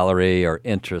against salary or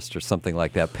interest or something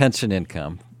like that, pension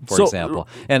income, for example.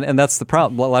 And that's the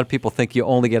problem. A lot of people think you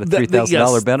only get a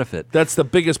 $3,000 benefit. That's the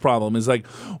biggest problem is like,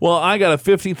 well, I got a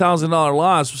 $50,000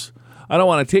 loss. I don't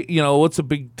want to take, what's a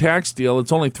big tax deal?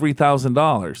 It's only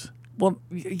 $3,000. Well,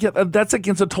 yeah, that's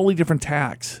against a totally different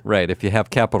tax. Right. If you have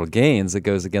capital gains, it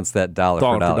goes against that dollar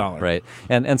for dollar. Right.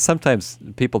 And sometimes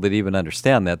people that even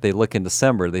understand that, they look in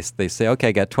December, they say, okay,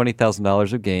 I got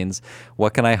 $20,000 of gains.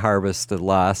 What can I harvest the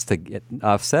loss to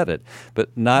offset it?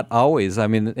 But not always. I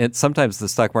mean, sometimes the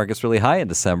stock market's really high in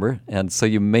December, and so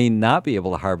you may not be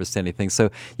able to harvest anything. So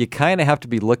you kind of have to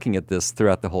be looking at this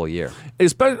throughout the whole year.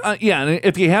 And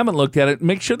if you haven't looked at it,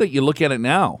 make sure that you look at it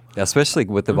now. Especially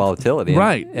with the volatility.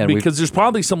 Right. And because there's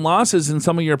probably some losses in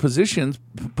some of your positions,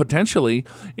 potentially,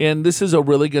 and this is a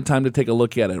really good time to take a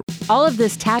look at it. All of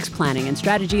this tax planning and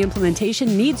strategy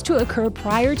implementation needs to occur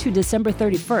prior to December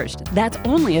 31st. That's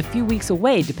only a few weeks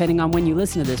away, depending on when you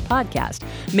listen to this podcast.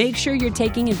 Make sure you're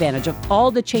taking advantage of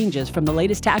all the changes from the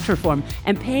latest tax reform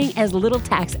and paying as little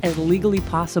tax as legally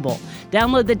possible.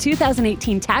 Download the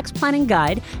 2018 Tax Planning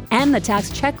Guide and the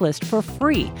Tax Checklist for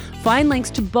free. Find links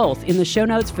to both in the show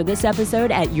notes for this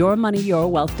episode at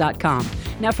yourmoneyyourwealth.com.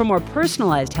 Now, for more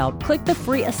personalized help, click the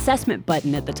free assessment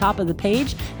button at the top of the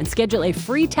page and schedule a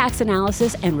free tax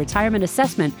analysis and retirement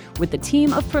assessment with the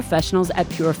team of professionals at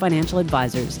Pure Financial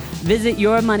Advisors. Visit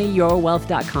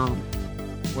yourmoneyyourwealth.com.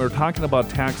 We're talking about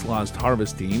tax loss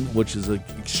harvesting, which is an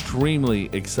extremely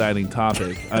exciting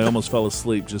topic. I almost fell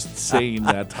asleep just saying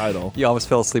that title. You almost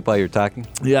fell asleep while you were talking?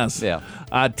 Yes. Yeah.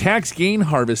 Tax gain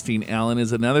harvesting, Alan,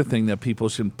 is another thing that people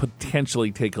should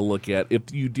potentially take a look at if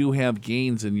you do have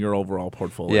gains in your overall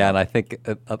portfolio. Yeah, and I think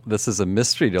this is a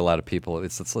mystery to a lot of people.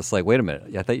 It's like, wait a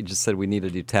minute. I thought you just said we need to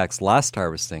do tax loss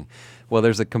harvesting. Well,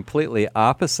 there's a completely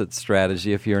opposite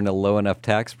strategy if you're in a low enough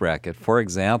tax bracket. For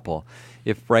example,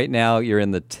 if right now you're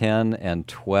in the 10 and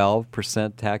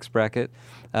 12% tax bracket,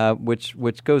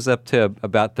 which goes up to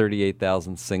about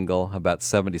 38,000 single, about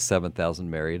 77,000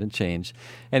 married and change.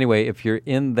 Anyway, if you're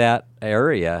in that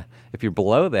area, if you're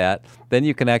below that, then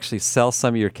you can actually sell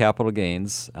some of your capital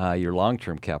gains, your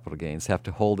long-term capital gains, have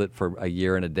to hold it for a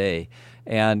year and a day,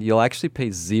 and you'll actually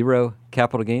pay zero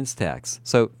capital gains tax.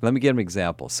 So let me give an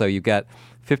example. So you've got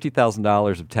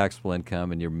 $50,000 of taxable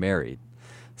income and you're married.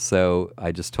 So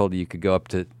I just told you could go up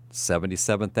to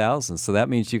 $77,000. So that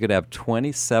means you could have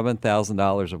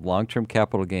 $27,000 of long-term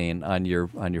capital gain on your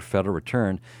federal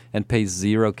return and pay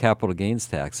zero capital gains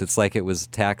tax. It's like it was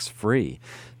tax-free.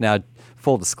 Now,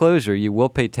 full disclosure, you will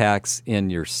pay tax in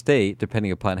your state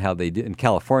depending upon how they do. In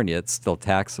California, it's still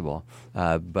taxable,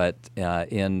 but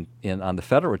on the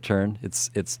federal return,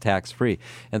 it's tax-free.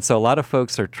 And so a lot of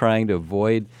folks are trying to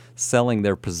avoid selling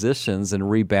their positions and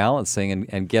rebalancing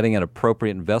and getting an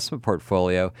appropriate investment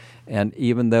portfolio. And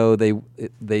even though they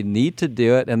need to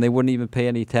do it, and they wouldn't even pay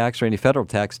any tax or any federal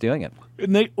tax doing it.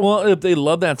 And if they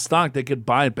love that stock, they could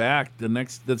buy it back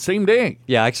the same day.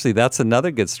 Yeah, actually, that's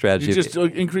another good strategy. You just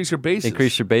increase your basis.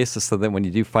 Increase your basis so that when you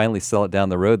do finally sell it down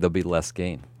the road, there'll be less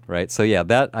gain. Right. So,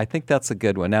 yeah, I think that's a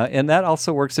good one. Now, and that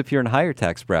also works if you're in higher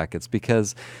tax brackets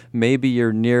because maybe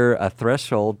you're near a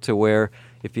threshold to where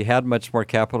If you had much more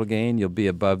capital gain, you'll be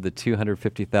above the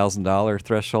 $250,000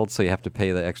 threshold, so you have to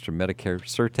pay the extra Medicare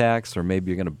surtax, or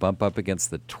maybe you're going to bump up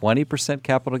against the 20%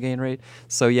 capital gain rate.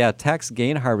 So yeah, tax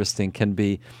gain harvesting can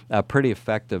be pretty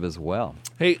effective as well.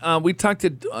 Hey, we talked to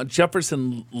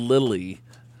Jefferson Lilly.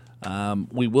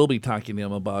 We will be talking to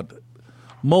him about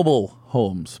mobile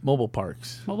homes, mobile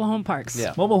parks. Mobile home parks.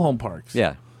 Yeah. Mobile home parks.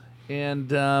 Yeah.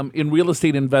 And in real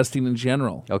estate investing in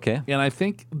general. Okay. And I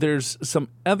think there's some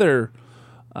other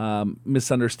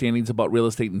misunderstandings about real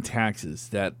estate and taxes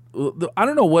that I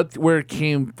don't know where it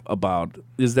came about.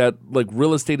 Is that like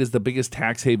real estate is the biggest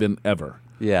tax haven ever?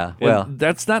 Yeah. And Well,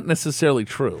 that's not necessarily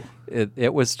true.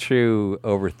 it was true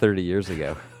over 30 years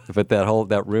ago, but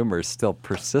that rumor still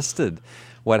persisted.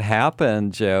 What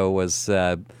happened, Joe, was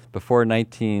before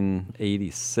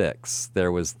 1986,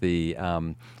 there was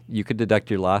you could deduct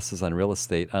your losses on real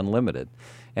estate unlimited.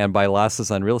 And by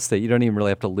losses on real estate, you don't even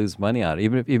really have to lose money on it.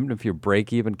 Even if you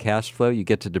break even cash flow, you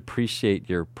get to depreciate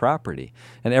your property.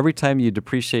 And every time you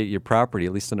depreciate your property,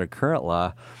 at least under current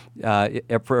law,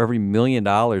 for every $1 million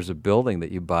of building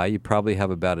that you buy, you probably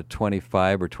have about a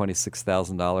 $25,000 or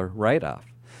 $26,000 write-off.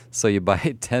 So you buy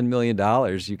 $10 million,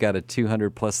 you got a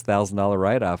 $200,000+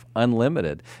 write-off,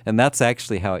 unlimited, and that's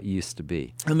actually how it used to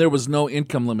be. And there was no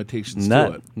income limitations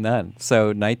None, to it. none. So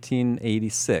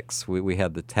 1986, we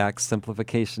had the Tax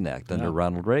Simplification Act under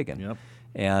Ronald Reagan. Yep.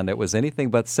 And it was anything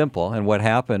but simple. And what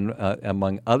happened,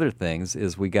 among other things,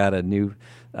 is we got a new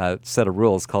set of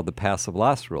rules called the passive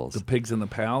loss rules. The pigs and the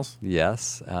pals.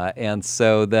 Yes. And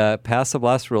so the passive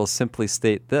loss rules simply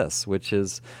state this, which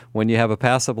is when you have a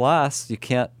passive loss, you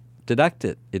can't deduct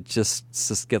it. It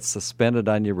just gets suspended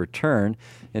on your return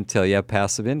until you have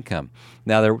passive income.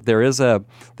 Now, there is a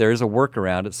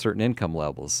workaround at certain income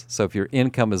levels. So if your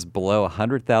income is below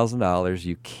 $100,000,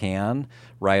 you can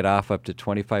write off up to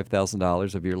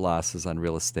 $25,000 of your losses on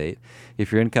real estate.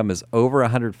 If your income is over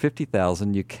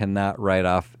 $150,000, you cannot write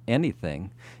off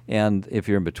anything. And if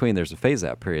you're in between, there's a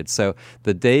phase-out period. So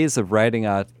the days of writing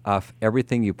off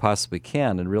everything you possibly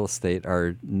can in real estate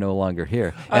are no longer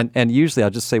here. And usually, I'll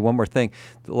just say one more thing.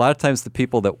 A lot of times the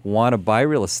people that want to buy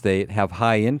real estate have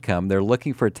high income. They're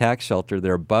looking for a tax shelter.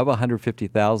 They're above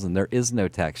 $150,000. There is no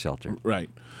tax shelter. Right.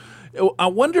 I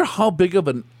wonder how big of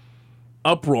an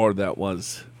uproar that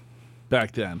was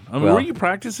back then. I mean, Well- were you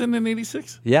practicing in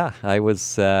 '86? Yeah, I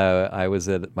was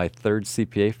at my third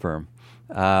CPA firm.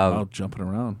 Jumping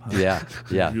around. Huh?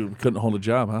 Yeah. You couldn't hold a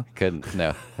job, huh? Couldn't,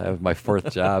 no. That was my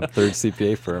fourth job, third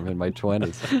CPA firm in my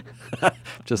 20s.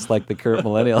 Just like the current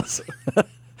millennials.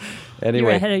 Anyway, You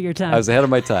were ahead of your time. I was ahead of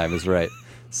my time, is right.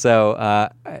 So, I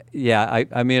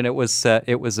mean, it was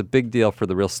a big deal for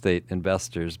the real estate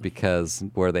investors because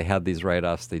where they had these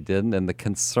write-offs, they didn't. And the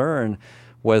concern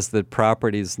was that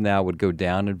properties now would go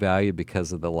down in value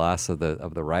because of the loss of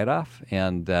the write-off.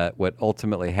 And what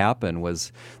ultimately happened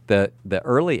was the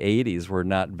early 80s were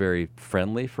not very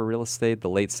friendly for real estate. The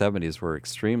late 70s were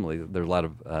extremely. There was a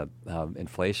lot of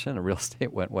inflation, and real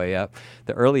estate went way up.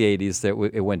 The early 80s,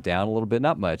 it went down a little bit,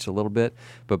 not much, a little bit.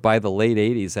 But by the late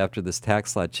 80s, after this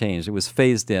tax law changed, it was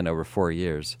phased in over 4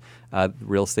 years.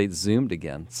 Real estate zoomed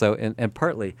again. So, and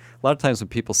partly, a lot of times when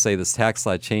people say this tax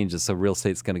law changes, so real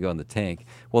estate's going to go in the tank,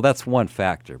 well, that's one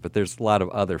factor, but there's a lot of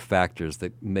other factors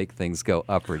that make things go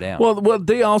up or down. Well,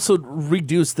 they also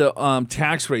reduced the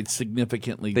tax rate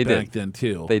significantly back then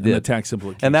too. They did. The tax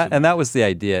implication. And that was the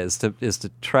idea, is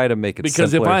to try to make it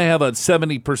because simpler. if I have a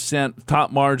 70%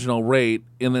 top marginal rate,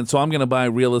 and then so I'm going to buy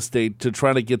real estate to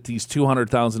try to get these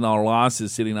 $200,000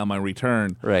 losses sitting on my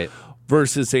return, right.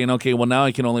 versus saying, okay, well now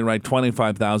I can only write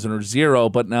 25,000 or zero,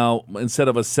 but now instead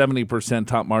of a 70%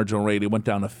 top marginal rate, it went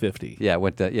down to 50. Yeah, it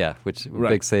went to, which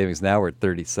Right. big savings. Now we're at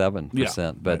 37%.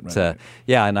 Yeah, But right.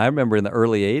 and I remember in the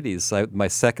early 80s, my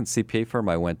second CPA firm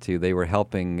I went to, they were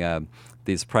helping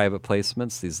these private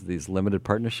placements, these limited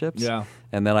partnerships. Yeah.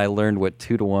 And then I learned what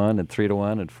 2-to-1 and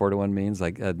 3-to-1 and 4-to-1 means.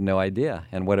 I had no idea.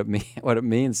 And what it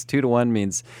means, 2-to-1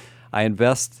 means I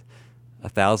invest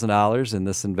 $1,000 in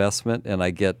this investment, and I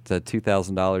get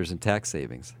 $2,000 in tax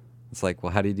savings. It's like,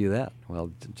 well, how do you do that?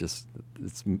 Well, just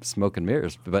it's smoke and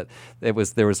mirrors. But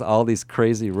there was all these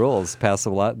crazy rules,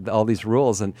 all these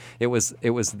rules, and it was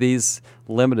these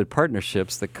limited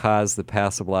partnerships that caused the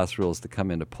passive loss rules to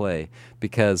come into play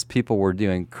because people were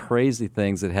doing crazy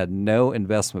things that had no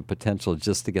investment potential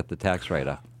just to get the tax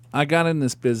write-off. I got in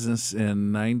this business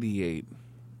in '98,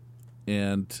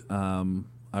 and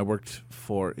I worked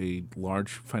for a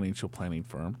large financial planning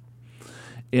firm.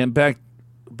 And back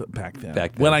then,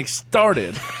 when I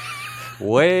started,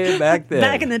 way back then,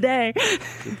 Back in the day.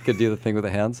 could do the thing with the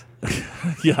hands.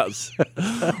 yes,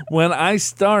 when I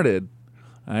started,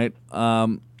 right,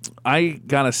 I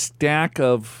got a stack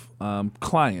of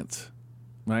clients,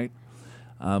 right?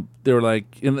 They were like,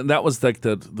 and that was like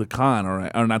the con,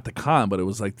 or not the con, but it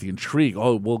was like the intrigue.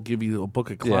 Oh, we'll give you a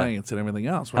book of clients and everything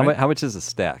else, right? How much is a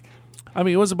stack? I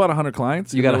mean, it was about 100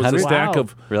 clients. You got 100? It was a stack Wow.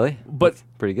 of Really? But That's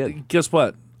pretty good. Guess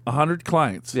what? 100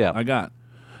 clients. Yeah. I got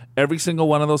every single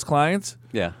one of those clients.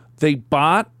 Yeah. They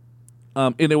bought,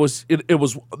 and it was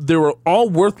they were all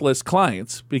worthless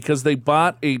clients because they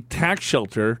bought a tax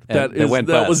shelter And they went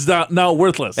that was now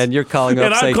worthless. And you're calling up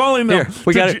And I'm saying, calling them.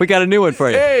 "Here, we got a new one for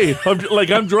you. Hey,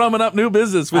 I'm drumming up new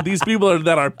business with these people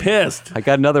that are pissed. I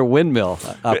got another windmill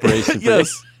operation for you."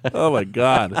 Yes. Oh my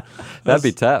God. That'd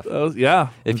be tough. Yeah.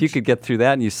 If you could get through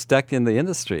that and you stuck in the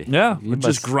industry. Yeah. You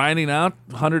Just grinding out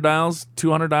 100 dials,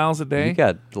 200 dials a day. You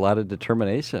got a lot of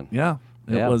determination. Yeah.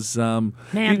 It Yeah. was. Man,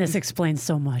 this explains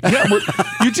so much. Yeah, well,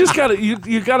 you just gotta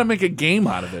you gotta make a game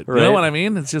out of it. You know Right. what I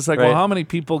mean? It's just like, Right. well, how many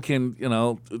people can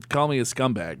call me a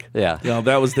scumbag? Yeah.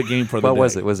 That was the game for the What day.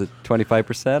 was it? Was it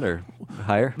 25% or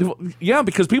higher? Yeah,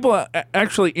 because people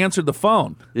actually answered the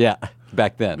phone. Yeah,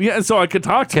 back then. Yeah, and so I could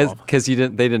talk to them. Because they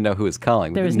didn't know who was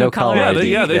calling. There was no caller Yeah,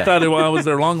 ID. they thought I was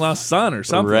their long lost son or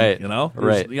something. Right. There was,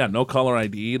 Right. Yeah, no caller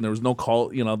ID, and there was no call.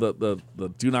 The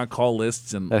do not call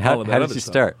lists and And all how of that did other you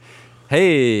stuff. start?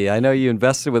 Hey, I know you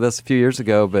invested with us a few years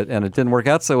ago, and it didn't work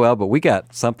out so well, but we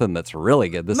got something that's really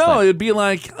good this No, time. it'd be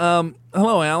like,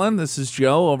 hello, Alan. This is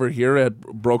Joe over here at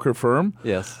Broker Firm.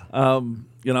 Yes.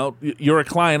 You're a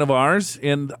client of ours,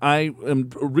 and I am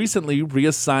recently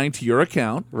reassigned to your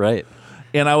account, Right.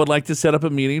 and I would like to set up a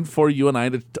meeting for you and I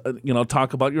to,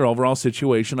 talk about your overall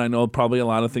situation. I know probably a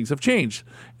lot of things have changed,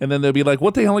 and then they'll be like,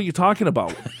 "What the hell are you talking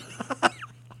about?"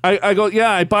 I go,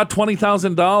 "Yeah, I bought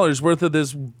 $20,000 worth of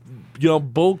this."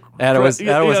 Bull. And it was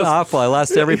Yes. awful. I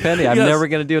lost every penny. I'm Yes. never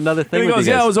going to do another thing And he with goes,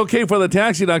 you guys. "Yeah, it was okay for the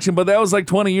tax deduction, but that was like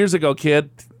 20 years ago, kid.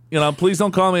 Please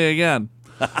don't call me again."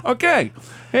 Okay.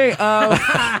 Hey,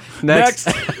 next.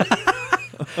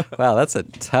 Wow, that's a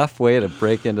tough way to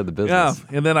break into the Yeah, business.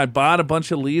 and then I bought a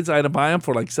bunch of leads. I had to buy them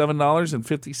for like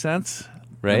 $7.50.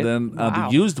 Right. And then Wow.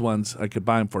 the used ones, I could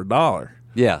buy them for $1.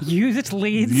 Yeah. Used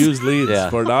leads. Used leads Yeah.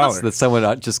 for So that $1.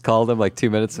 someone just called them like 2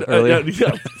 minutes earlier.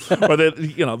 Yeah. Or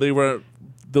they were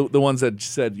the ones that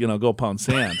said, go pound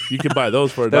sand. You can buy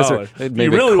those for Those $1. are- You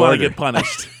maybe a really want to quarter. get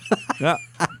punished. Yeah.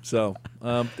 So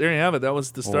there you have it. That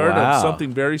was the start Wow. of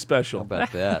something very special. How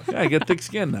about that? Yeah, I get thick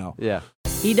skin now. Yeah.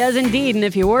 He does indeed, and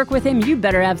if you work with him, you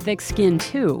better have thick skin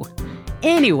too.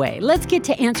 Anyway, let's get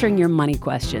to answering your money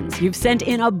questions. You've sent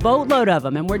in a boatload of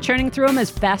them, and we're churning through them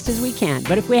as fast as we can.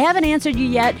 But if we haven't answered you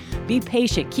yet, be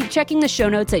patient. Keep checking the show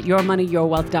notes at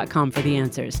yourmoneyyourwealth.com for the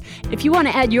answers. If you want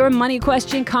to add your money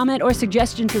question, comment, or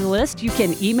suggestion to the list, you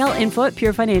can email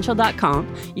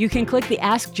info@purefinancial.com. You can click the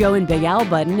Ask Joe and Big Al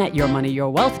button at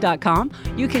yourmoneyyourwealth.com.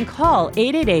 You can call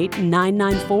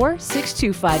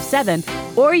 888-994-6257,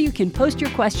 or you can post your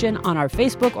question on our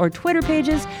Facebook or Twitter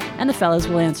pages, and the fellas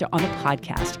will answer on the podcast.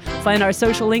 Find our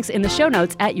social links in the show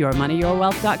notes at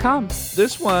yourmoneyyourwealth.com.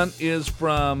 This one is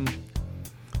from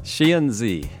Sheehan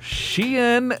Z.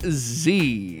 Sheehan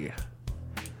Z.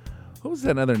 What was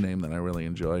that other name that I really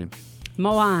enjoyed?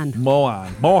 Moan.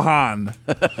 Mohan.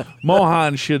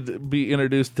 Mohan should be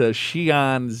introduced to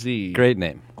Sheehan Z. Great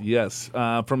name. Yes,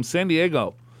 from San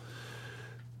Diego.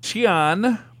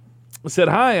 Sheehan said,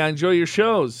 "Hi, I enjoy your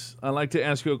shows. I'd like to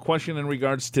ask you a question in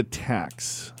regards to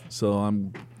tax." So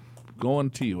I'm going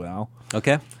to you, Al.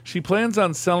 Okay. She plans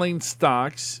on selling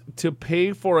stocks to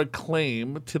pay for a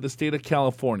claim to the state of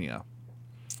California.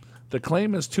 The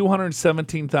claim is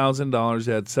 $217,000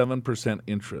 at 7%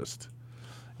 interest.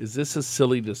 Is this a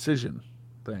silly decision?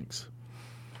 Thanks.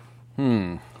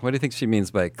 What do you think she means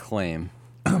by claim?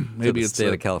 Maybe to the it's state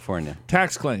a of California.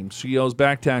 tax claim. She owes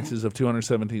back taxes of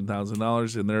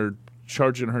 $217,000, and they're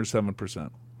charging her 7%.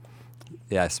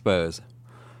 Yeah, I suppose.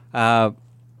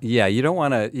 Yeah, you don't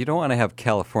want to have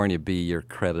California be your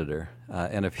creditor,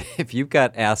 and if you've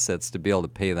got assets to be able to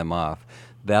pay them off,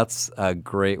 that's a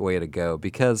great way to go.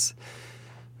 Because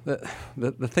the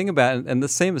thing about it, and the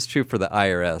same is true for the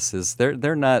IRS, is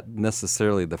they're not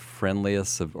necessarily the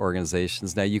friendliest of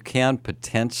organizations. Now you can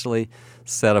potentially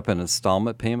set up an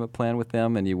installment payment plan with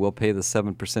them, and you will pay the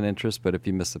 7% interest. But if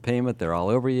you miss a payment, they're all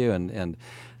over you, and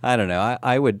I don't know.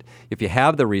 I would, if you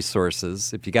have the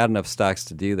resources, if you got enough stocks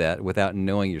to do that without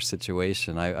knowing your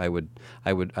situation, I would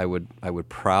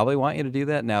probably want you to do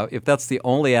that. Now, if that's the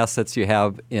only assets you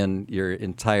have in your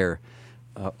entire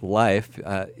life,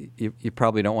 you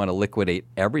probably don't want to liquidate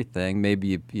everything.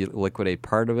 Maybe you liquidate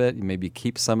part of it. Maybe you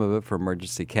keep some of it for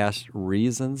emergency cash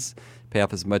reasons. Pay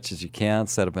off as much as you can.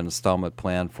 Set up an installment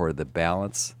plan for the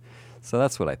balance. So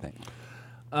that's what I think.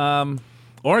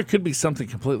 Or it could be something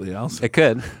completely else. It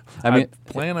could. I mean,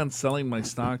 plan on selling my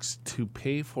stocks to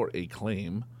pay for a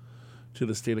claim to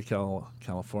the state of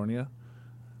California.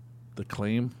 The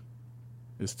claim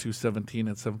is $217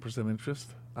 at 7% interest.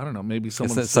 I don't know. Maybe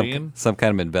someone's saying some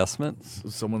kind of investment.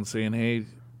 Someone's saying, "Hey,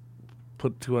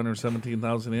 put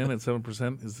 $217,000 in at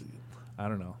 7%." Is I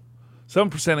don't know.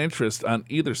 7% interest on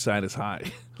either side is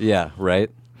high. Yeah. Right.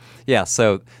 Yeah.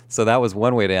 So that was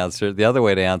one way to answer it. The other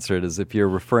way to answer it is if you're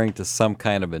referring to some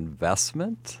kind of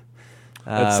investment.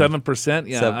 At 7%,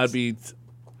 yeah, seven- I'd be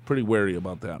pretty wary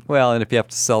about that. Well, and if you have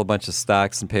to sell a bunch of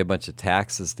stocks and pay a bunch of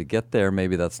taxes to get there,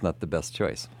 maybe that's not the best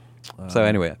choice. So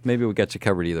anyway, maybe we got you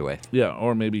covered either way. Yeah,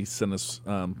 or maybe send us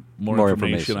more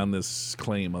information on this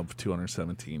claim of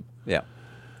 217. Yeah.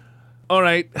 All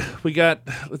right, we got.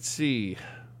 Let's see,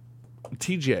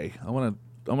 TJ. I want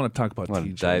to talk about Want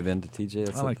to TJ. dive into TJ?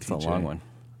 It's I like it's TJ. a long one.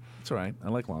 That's all right. I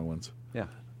like long ones. Yeah.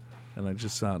 And I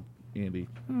just saw Andy.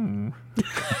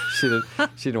 She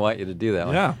didn't want you to do that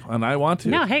one. Yeah, and I want to.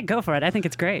 No, hey, go for it. I think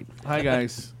it's great. Hi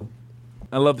guys,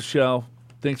 I love the show.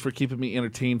 Thanks for keeping me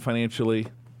entertained financially.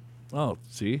 Oh,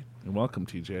 see, you're welcome,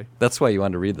 TJ. That's why you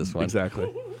wanted to read this one. Exactly.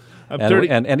 I'm And, 30.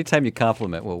 and anytime you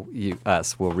compliment, we'll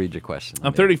read your question.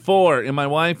 I'm 34, and my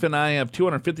wife and I have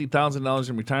 $250,000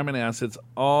 in retirement assets,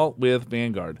 all with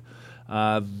Vanguard.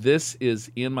 This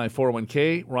is in my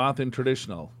 401k, Roth, and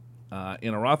traditional.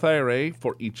 In a Roth IRA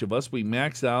for each of us, we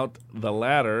max out the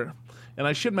latter, and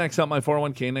I should max out my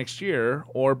 401k next year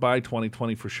or by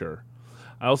 2020 for sure.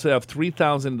 I also have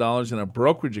 $3,000 in a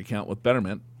brokerage account with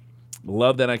Betterment.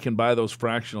 Love that I can buy those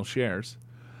fractional shares.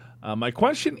 My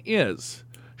question is,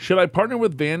 should I partner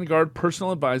with Vanguard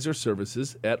Personal Advisor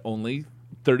Services at only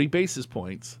 30 basis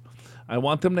points? I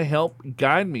want them to help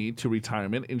guide me to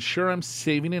retirement, ensure I'm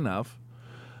saving enough.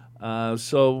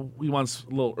 So we want a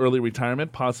little early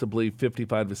retirement, possibly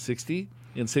 55 to 60,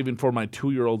 and saving for my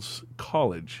 2-year-old's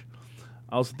college.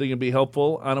 I also think it'd be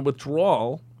helpful on a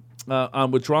withdrawing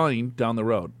down the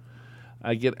road.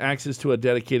 I get access to a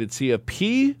dedicated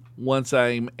CFP once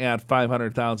I'm at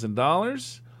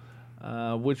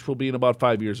 $500,000, which will be in about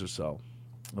 5 years or so.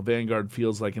 Vanguard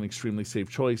feels like an extremely safe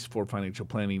choice for financial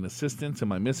planning assistance.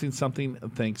 Am I missing something?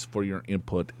 Thanks for your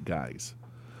input, guys.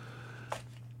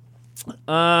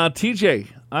 TJ,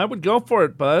 I would go for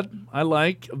it, bud. I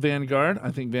like Vanguard.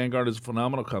 I think Vanguard is a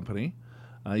phenomenal company.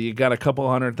 You got a couple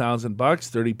 $100,000.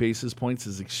 30 basis points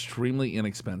is extremely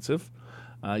inexpensive.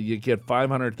 You get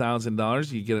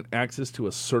 $500,000. You get access to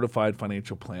a certified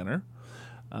financial planner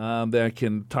that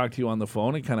can talk to you on the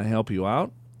phone and kind of help you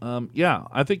out. Yeah,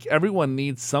 I think everyone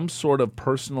needs some sort of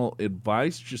personal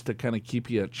advice just to kind of keep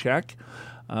you at check.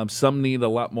 Some need a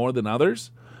lot more than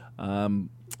others.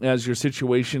 As your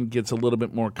situation gets a little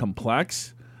bit more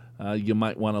complex, you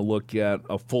might want to look at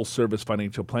a full-service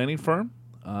financial planning firm.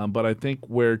 But I think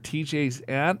where TJ's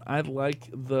at, I like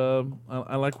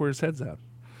where his head's at.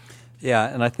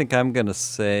 Yeah, and I think I'm going to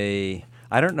say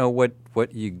I don't know what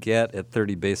you get at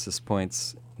 30 basis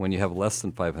points when you have less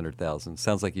than 500,000.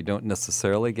 Sounds like you don't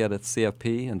necessarily get at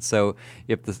CFP, and so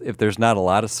if there's not a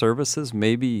lot of services,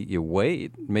 maybe you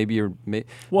wait. Maybe you're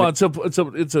it's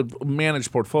a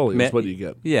managed portfolio. Is what you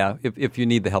get. Yeah, if you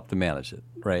need the help to manage it,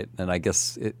 right? And I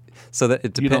guess it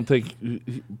depends. You don't think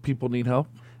people need help?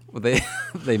 Well,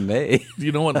 they may. Do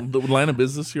you know what line of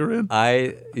business you're in?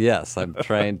 Yes, I'm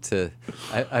trying to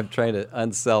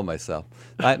unsell myself.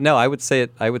 No, I would say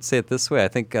it this way. I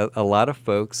think a lot of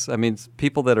folks, I mean,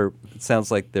 people that it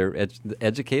sounds like they're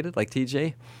educated, like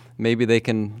TJ. Maybe they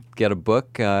can get a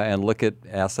book and look at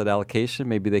asset allocation.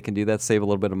 Maybe they can do that, save a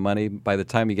little bit of money. By the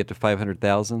time you get to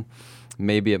 500,000,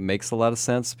 maybe it makes a lot of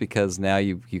sense because now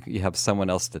you have someone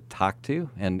else to talk to.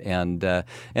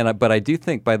 But I do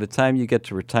think by the time you get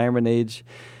to retirement age,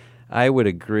 I would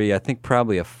agree. I think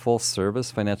probably a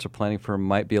full-service financial planning firm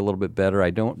might be a little bit better. I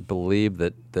don't believe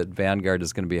that Vanguard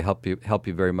is going to be help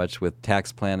you very much with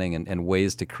tax planning and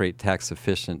ways to create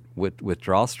tax-efficient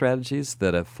withdrawal strategies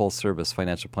that a full-service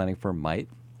financial planning firm might.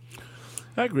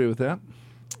 I agree with that.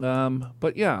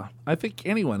 But yeah, I think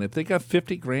anyone, if they got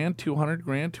 50 grand, 200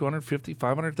 grand, 250,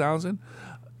 500,000,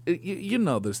 you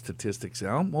know the statistics,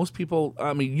 Al. Most people,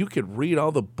 I mean, you could read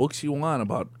all the books you want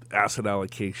about asset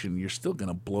allocation. You're still going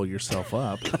to blow yourself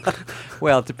up.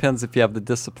 Well, it depends if you have the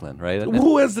discipline, right?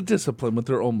 Who has the discipline with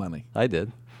their own money? I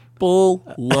did.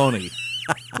 Bull-loney.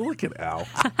 Look at Al.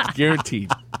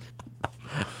 Guaranteed.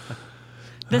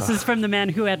 This is from the man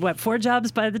who had, 4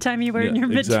 jobs by the time you were in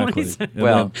your exactly. mid-20s?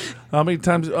 Well, how many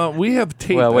times we have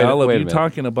tape, Al, of wait a you minute.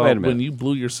 talking Wait a about minute. when you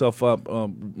blew yourself up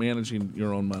managing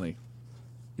your own money.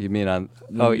 You mean on?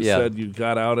 When you said you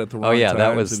got out at the wrong Oh yeah,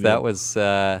 times that was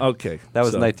okay. That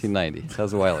was 1990. That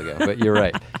was a while ago, but you're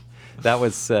right. That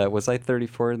was I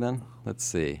 34 then? Let's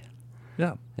see.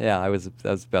 Yeah. Yeah, I was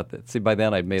about that. See, by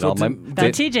then I'd made all my...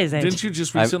 About TJ's age. Didn't you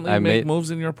just recently make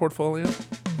moves in your portfolio?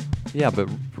 Yeah, but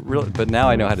now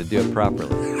I know how to do it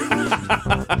properly.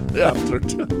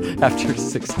 After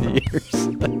 60 years.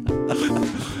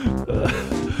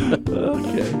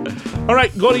 Okay. All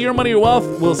right, go to Your Money, Your Wealth.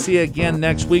 We'll see you again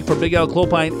next week. For Big Al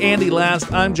Clopine, Andy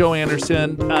Last, I'm Joe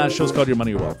Anderson. Show's called Your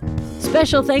Money, Your Wealth.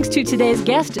 Special thanks to today's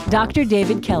guest, Dr.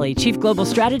 David Kelly, Chief Global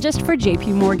Strategist for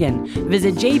JP Morgan.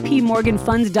 Visit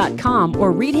jpmorganfunds.com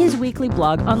or read his weekly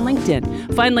blog on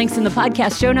LinkedIn. Find links in the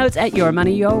podcast show notes at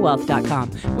yourmoneyyourwealth.com,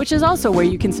 which is also where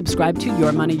you can subscribe to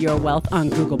Your Money, Your Wealth on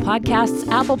Google Podcasts,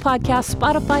 Apple Podcasts,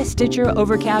 Spotify, Stitcher,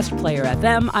 Overcast, Player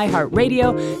FM,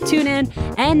 iHeartRadio, TuneIn,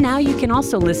 and now you can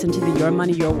also listen to the Your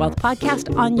Money, Your Wealth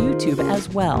podcast on YouTube as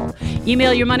well.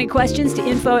 Email your money questions to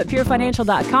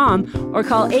info@purefinancial.com or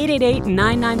call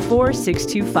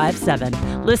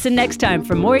 888-994-6257. Listen next time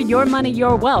for more Your Money,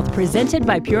 Your Wealth presented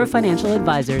by Pure Financial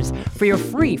Advisors. For your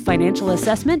free financial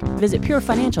assessment, visit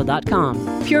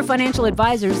purefinancial.com. Pure Financial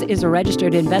Advisors is a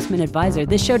registered investment advisor.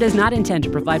 This show does not intend to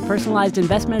provide personalized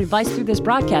investment advice through this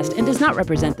broadcast and does not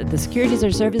represent that the securities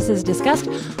or services discussed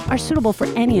are suitable for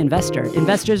any investor.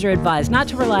 Investors are advised not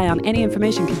to rely on any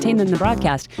information contained in the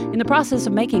broadcast in the process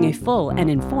of making a full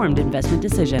and informed investment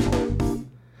decision.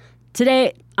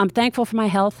 Today, I'm thankful for my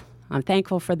health, I'm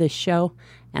thankful for this show,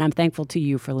 and I'm thankful to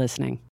you for listening.